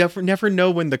 you never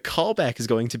know when the callback is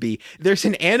going to be. There's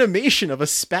an animation of a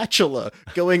spatula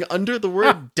going under the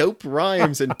word dope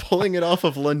rhymes and pulling it off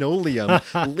of linoleum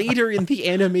later in the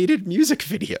animated music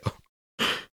video.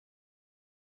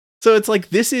 So it's like,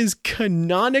 this is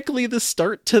canonically the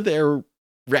start to their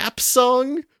rap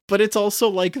song, but it's also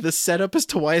like the setup as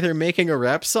to why they're making a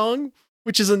rap song,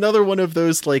 which is another one of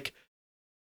those like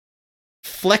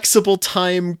flexible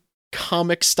time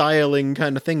comic styling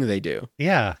kind of thing they do.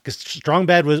 Yeah, because Strong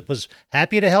Bad was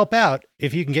happy to help out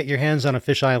if you can get your hands on a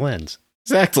fisheye lens.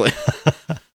 Exactly.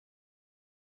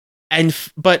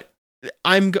 But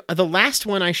the last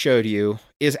one I showed you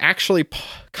is actually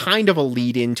kind of a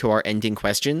lead into our ending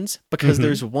questions, because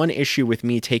there's one issue with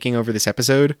me taking over this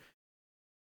episode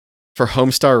for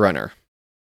Homestar Runner.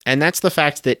 And that's the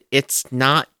fact that it's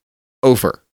not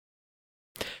over.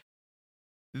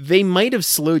 They might have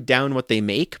slowed down what they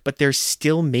make, but they're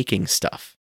still making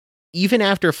stuff. Even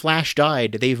after Flash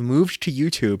died, they've moved to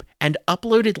YouTube and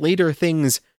uploaded later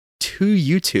things to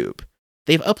YouTube.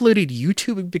 They've uploaded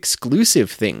YouTube exclusive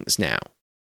things now.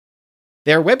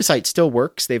 Their website still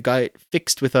works. They've got it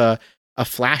fixed with a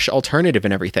Flash alternative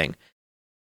and everything.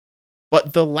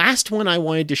 But the last one I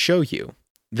wanted to show you,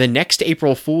 the next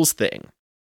April Fool's thing,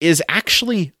 is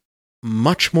actually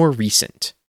much more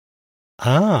recent.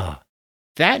 Ah.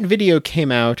 That video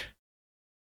came out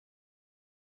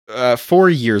 4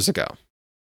 years ago.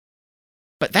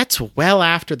 But that's well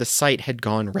after the site had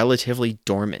gone relatively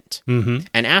dormant, Mm-hmm.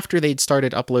 and after they'd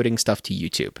started uploading stuff to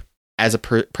YouTube as a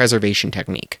preservation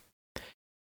technique.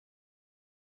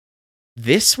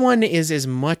 This one is as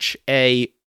much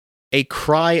a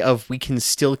cry of we can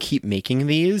still keep making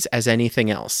these as anything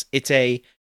else.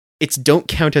 It's Don't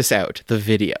Count Us Out, the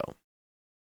video.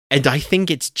 And I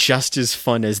think it's just as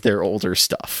fun as their older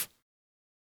stuff.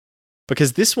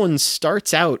 Because this one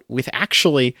starts out with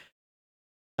actually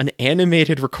an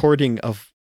animated recording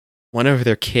of one of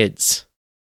their kids.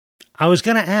 I was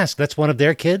going to ask, that's one of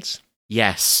their kids?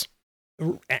 Yes.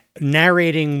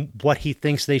 Narrating what he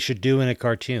thinks they should do in a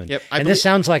cartoon. Yep, and this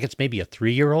sounds like it's maybe a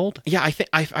 3-year-old. Yeah,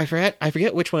 I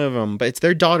forget which one of them, but it's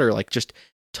their daughter, like, just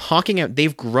talking out.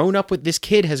 They've grown up with, this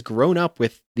kid has grown up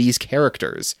with these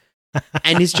characters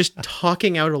and is just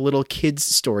talking out a little kid's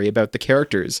story about the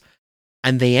characters,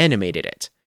 and they animated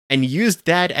it and used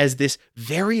that as this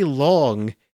very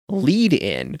long lead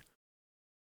in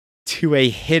to a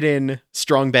hidden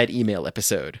Strong Bad email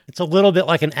episode. It's a little bit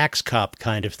like an X-Cop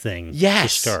kind of thing.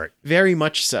 Yes, to start. Very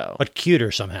much so. But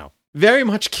cuter somehow. Very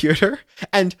much cuter,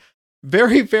 and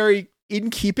very, very in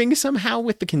keeping somehow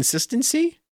with the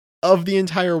consistency of the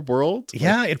entire world.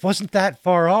 Yeah, it wasn't that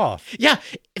far off. Yeah,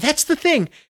 that's the thing.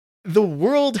 The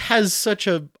world has such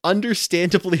a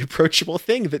understandably approachable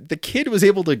thing that the kid was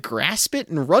able to grasp it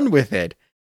and run with it.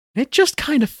 And it just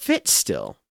kind of fits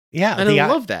still. Yeah. And I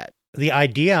love that. The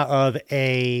idea of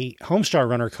a Homestar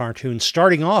Runner cartoon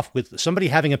starting off with somebody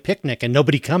having a picnic and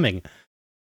nobody coming.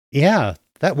 Yeah,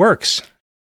 that works.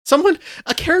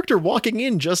 A character walking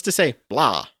in just to say,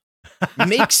 blah,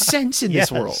 makes sense in this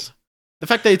world. The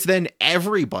fact that it's then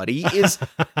everybody is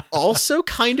also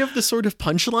kind of the sort of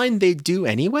punchline they do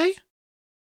anyway.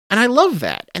 And I love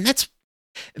that. And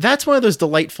that's one of those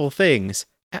delightful things.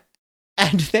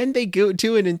 And then they go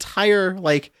do an entire,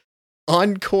 like,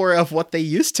 encore of what they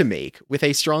used to make with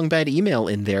a Strong Bad email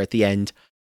in there at the end.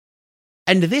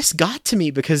 And this got to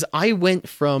me because I went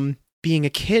from being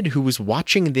a kid who was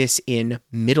watching this in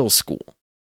middle school,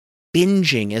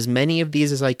 binging as many of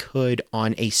these as I could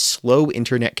on a slow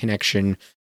internet connection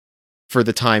for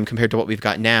the time compared to what we've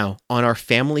got now on our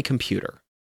family computer,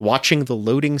 watching the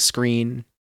loading screen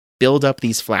build up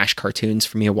these flash cartoons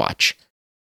for me to watch,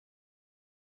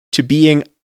 to being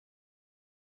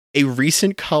a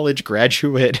recent college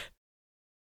graduate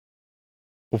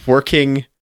working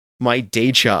my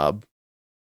day job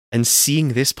and seeing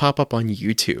this pop up on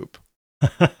YouTube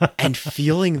and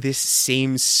feeling this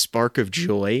same spark of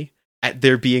joy at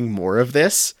there being more of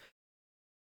this,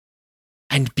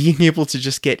 and being able to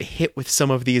just get hit with some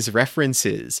of these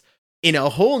references in a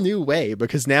whole new way,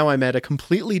 because now I'm at a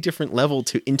completely different level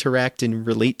to interact and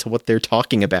relate to what they're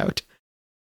talking about.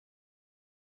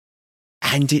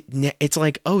 And it's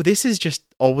like, oh, this is just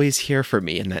always here for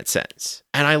me in that sense.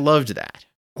 And I loved that.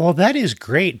 Well, that is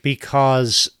great,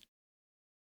 because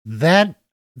that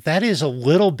is a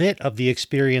little bit of the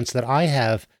experience that I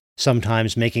have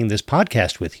sometimes making this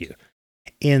podcast with you.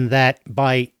 In that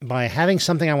by having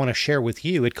something I want to share with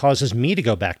you, it causes me to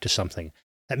go back to something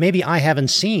that maybe I haven't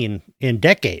seen in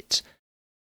decades.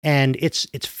 And it's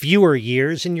fewer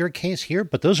years in your case here,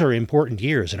 but those are important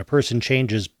years, and a person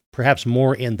changes perhaps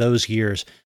more in those years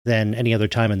than any other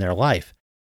time in their life.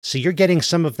 So you're getting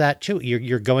some of that too.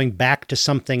 You're going back to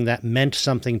something that meant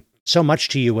something so much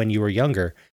to you when you were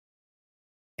younger,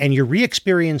 and you're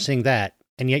re-experiencing that,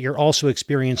 and yet you're also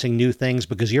experiencing new things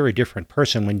because you're a different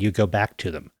person when you go back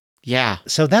to them. Yeah.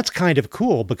 So that's kind of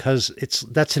cool, because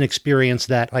that's an experience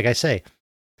that, like I say,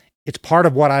 it's part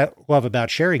of what I love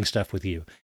about sharing stuff with you.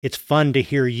 It's fun to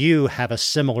hear you have a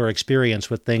similar experience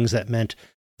with things that meant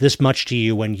this much to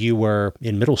you when you were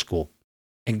in middle school.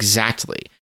 Exactly.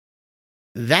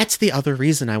 That's the other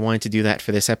reason I wanted to do that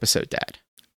for this episode, Dad.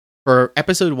 For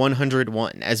episode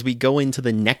 101, as we go into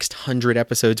the next 100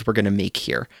 episodes we're going to make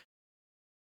here,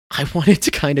 I wanted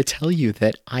to kind of tell you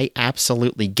that I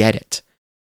absolutely get it.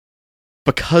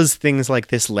 Because things like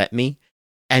this let me,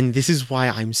 and this is why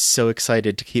I'm so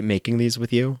excited to keep making these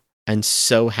with you, and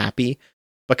so happy,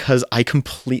 because I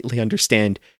completely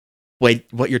understand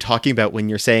what you're talking about when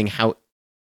you're saying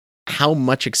how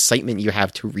much excitement you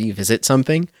have to revisit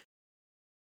something.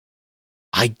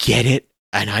 I get it,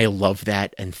 and I love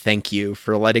that, and thank you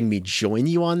for letting me join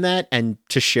you on that and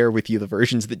to share with you the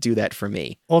versions that do that for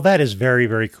me. Well, that is very,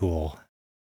 very cool.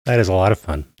 That is a lot of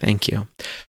fun. Thank you.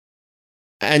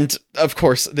 And of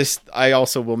course, this I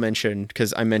also will mention,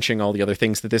 because I'm mentioning all the other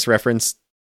things that this reference.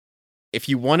 If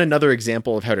you want another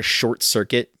example of how to short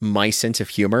circuit my sense of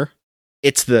humor,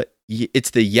 it's the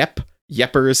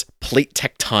Yeppers plate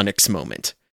tectonics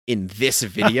moment in this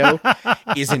video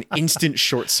is an instant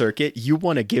short circuit. You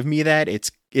want to give me that?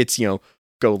 It's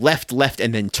go left,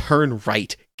 and then turn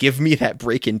right. Give me that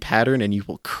break-in pattern and you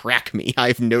will crack me.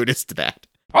 I've noticed that.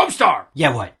 Homestar!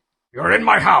 Yeah, what? You're in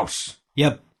my house.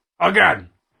 Yep. Again.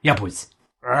 Yep, boys.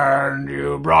 And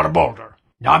you brought a boulder.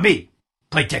 Not me.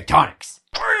 Plate tectonics.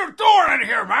 What are you doing in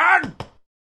here, man?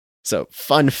 So,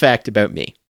 fun fact about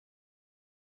me.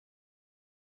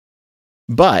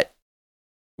 But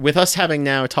with us having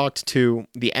now talked to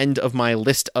the end of my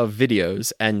list of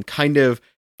videos and kind of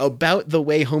about the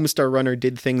way Homestar Runner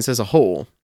did things as a whole,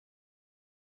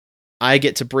 I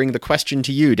get to bring the question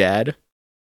to you, Dad.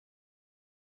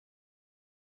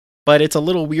 But it's a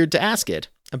little weird to ask it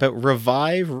about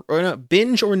revive or no,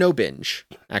 binge or no binge.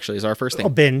 Actually, is our first thing. Oh,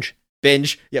 binge.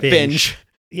 Binge. Yeah, binge.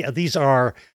 Yeah, these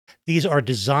are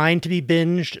designed to be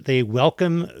binged. They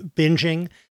welcome binging.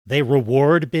 They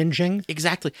reward binging.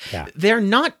 Exactly. Yeah. They're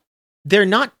not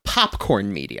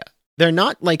popcorn media. They're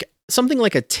not like something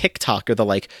like a TikTok or the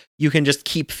like, you can just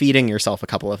keep feeding yourself a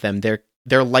couple of them. They're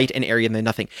light and airy and they're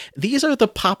nothing. These are the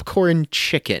popcorn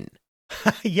chicken.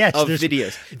 Yes, of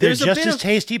videos. They're just as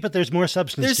tasty, but there's more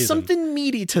substance to them. There's something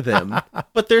meaty to them,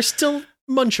 but they're still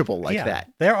munchable like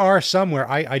that. There are some where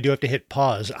I do have to hit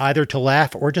pause, either to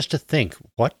laugh or just to think,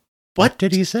 what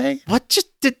did he say? What just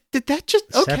did that just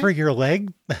okay. Sever your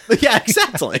leg? Yeah,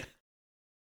 exactly.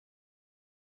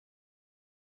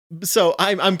 So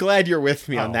I'm glad you're with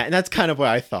me on that, and that's kind of what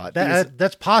I thought.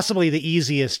 That's possibly the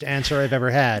easiest answer I've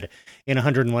ever had in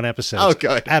 101 episodes. Oh,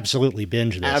 good. Absolutely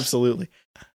binge this. Absolutely.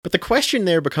 But the question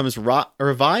there becomes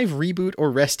revive, reboot,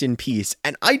 or rest in peace.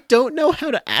 And I don't know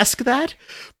how to ask that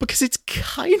because it's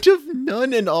kind of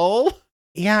none and all.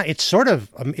 Yeah, it's sort of,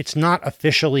 it's not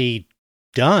officially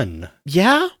done.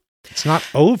 Yeah? It's not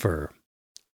over.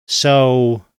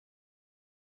 So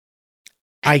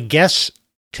I guess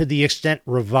to the extent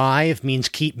revive means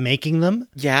keep making them.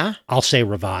 Yeah. I'll say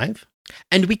revive.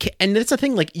 And and that's the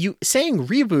thing, like you saying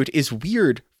reboot is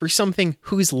weird for something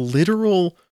whose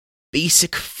literal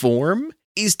basic form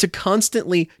is to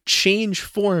constantly change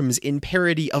forms in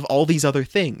parody of all these other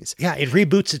things. Yeah, it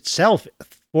reboots itself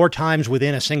 4 times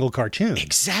within a single cartoon.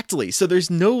 Exactly. So there's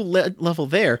no level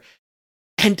there.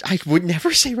 And I would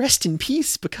never say rest in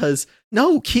peace because,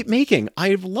 no, keep making.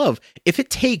 I love. If it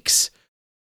takes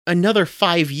another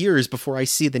 5 years before I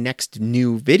see the next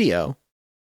new video,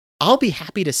 I'll be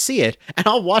happy to see it, and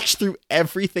I'll watch through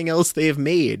everything else they have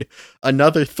made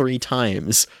another 3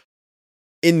 times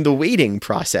in the waiting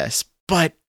process.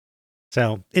 But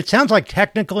so it sounds like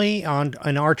technically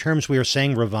in our terms we are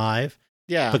saying revive.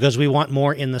 Yeah. Because we want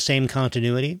more in the same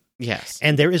continuity. Yes.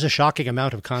 And there is a shocking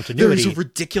amount of continuity. There's a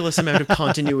ridiculous amount of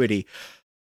continuity.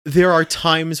 There are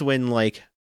times when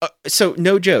so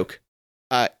no joke,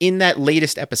 in that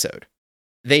latest episode,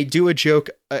 they do a joke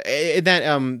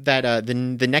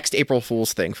the next April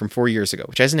Fool's thing from 4 years ago,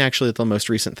 which isn't actually the most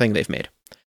recent thing they've made.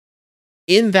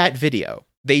 In that video,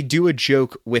 they do a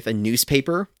joke with a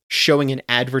newspaper showing an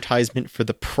advertisement for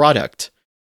the product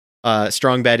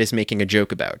Strong Bad is making a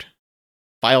joke about.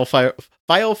 File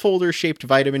folder shaped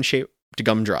vitamin shaped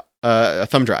thumb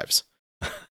drives.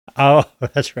 Oh,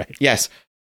 that's right. Yes.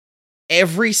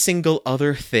 Every single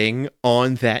other thing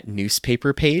on that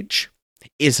newspaper page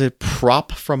is a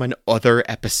prop from an other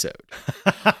episode.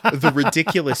 The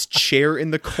ridiculous chair in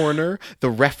the corner,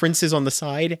 the references on the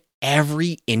side,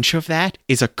 every inch of that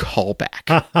is a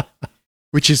callback,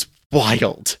 which is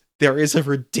wild. There is a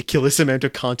ridiculous amount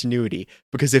of continuity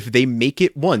because if they make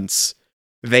it once,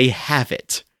 they have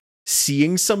it.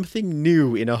 Seeing something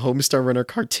new in a Homestar Runner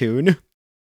cartoon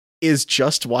is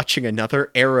just watching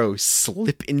another arrow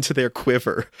slip into their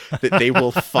quiver that they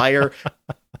will fire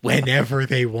whenever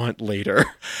they want later.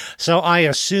 So I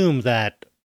assume that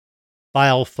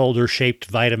file folder shaped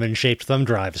vitamin shaped thumb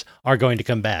drives are going to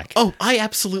come back. Oh, I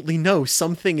absolutely know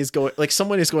something is going, like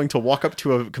someone is going to walk up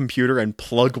to a computer and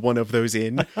plug one of those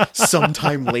in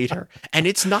sometime later. And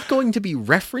it's not going to be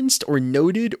referenced or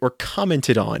noted or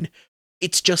commented on.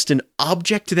 It's just an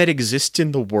object that exists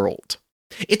in the world.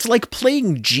 It's like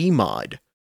playing Gmod,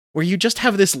 where you just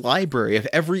have this library of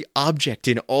every object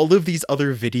in all of these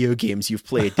other video games you've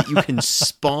played that you can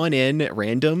spawn in at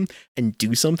random and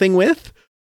do something with.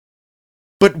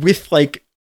 But with like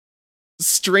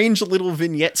strange little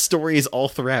vignette stories all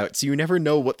throughout, so you never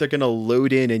know what they're going to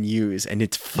load in and use, and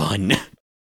it's fun.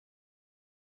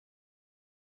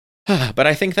 But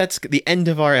I think that's the end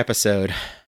of our episode.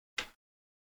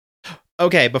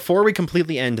 Okay, before we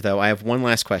completely end, though, I have one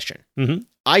last question. Mm-hmm.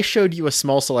 I showed you a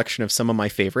small selection of some of my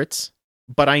favorites,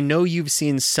 but I know you've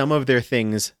seen some of their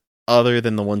things other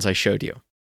than the ones I showed you.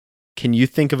 Can you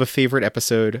think of a favorite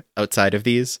episode outside of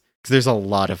these 'Cause there's a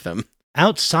lot of them.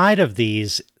 Outside of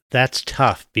these, that's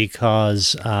tough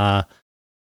because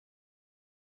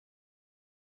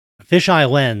Fisheye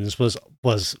Lens was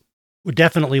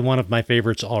definitely one of my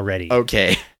favorites already.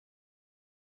 Okay.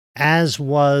 As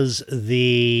was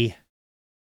the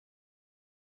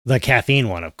caffeine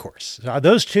one, of course.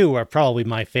 Those two are probably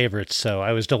my favorites, so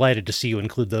I was delighted to see you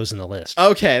include those in the list.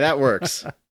 Okay, that works.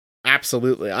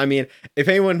 Absolutely. I mean, if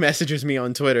anyone messages me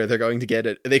on Twitter, they're going to get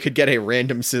it. They could get a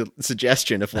random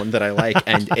suggestion of one that I like,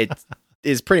 and it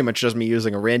is pretty much just me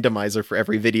using a randomizer for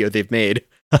every video they've made.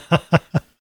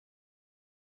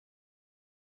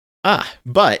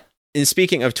 But in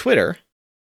speaking of Twitter,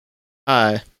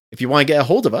 if you want to get a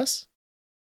hold of us,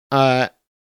 where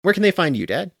can they find you,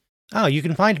 Dad? Oh, you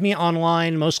can find me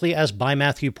online mostly as By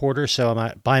Matthew Porter. So I'm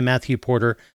at By Matthew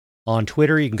Porter on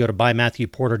Twitter. You can go to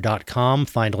bymatthewporter.com,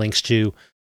 find links to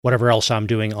whatever else I'm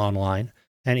doing online.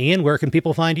 And Ian, where can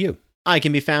people find you? I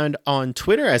can be found on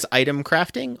Twitter as Item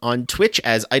Crafting, on Twitch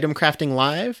as Item Crafting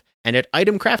Live, and at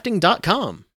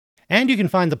itemcrafting.com. And you can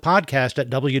find the podcast at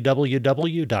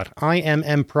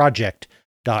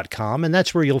www.immproject.com, and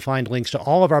that's where you'll find links to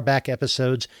all of our back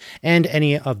episodes and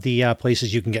any of the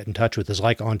places you can get in touch with us,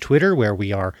 like on Twitter, where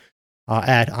we are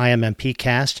at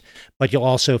IMMPcast, but you'll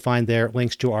also find there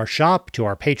links to our shop, to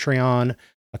our Patreon,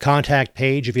 a contact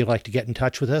page if you'd like to get in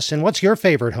touch with us. And what's your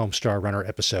favorite Homestar Runner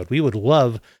episode? We would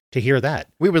love to hear that.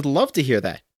 We would love to hear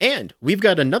that. And we've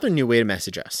got another new way to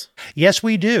message us. Yes,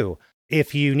 we do.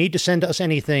 If you need to send us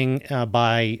anything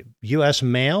by U.S.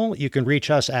 mail, you can reach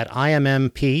us at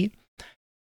IMMP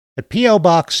at P.O.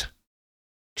 Box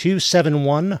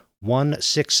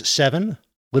 271167,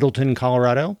 Littleton,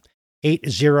 Colorado,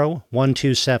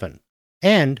 80127.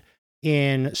 And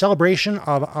in celebration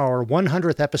of our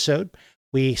 100th episode,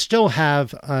 we still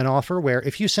have an offer where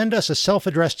if you send us a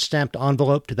self-addressed stamped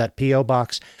envelope to that P.O.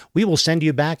 box, we will send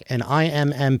you back an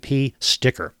IMMP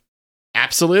sticker.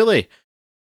 Absolutely.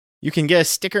 You can get a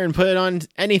sticker and put it on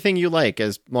anything you like,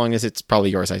 as long as it's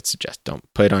probably yours. I'd suggest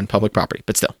don't put it on public property,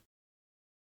 but still.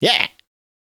 Yeah.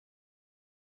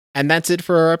 And that's it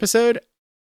for our episode.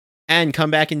 And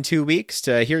come back in 2 weeks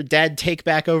to hear Dad take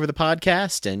back over the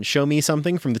podcast and show me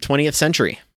something from the 20th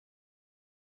century.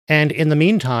 And in the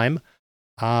meantime,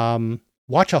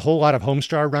 watch a whole lot of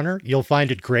Homestar Runner. You'll find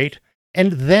it great.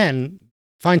 And then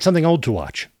find something old to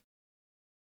watch.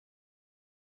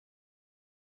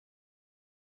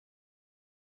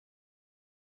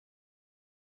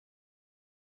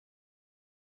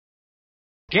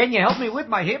 Can you help me with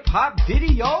my hip-hop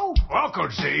video? Well,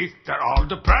 Coach Z, that all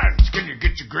depends. Can you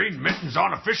get your green mittens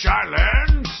on a fisheye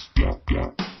lens?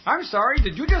 I'm sorry,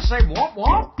 did you just say womp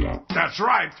womp? That's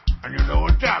right, and you know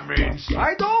what that means.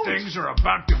 I don't. Things are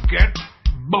about to get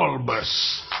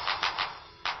bulbous.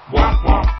 Womp womp.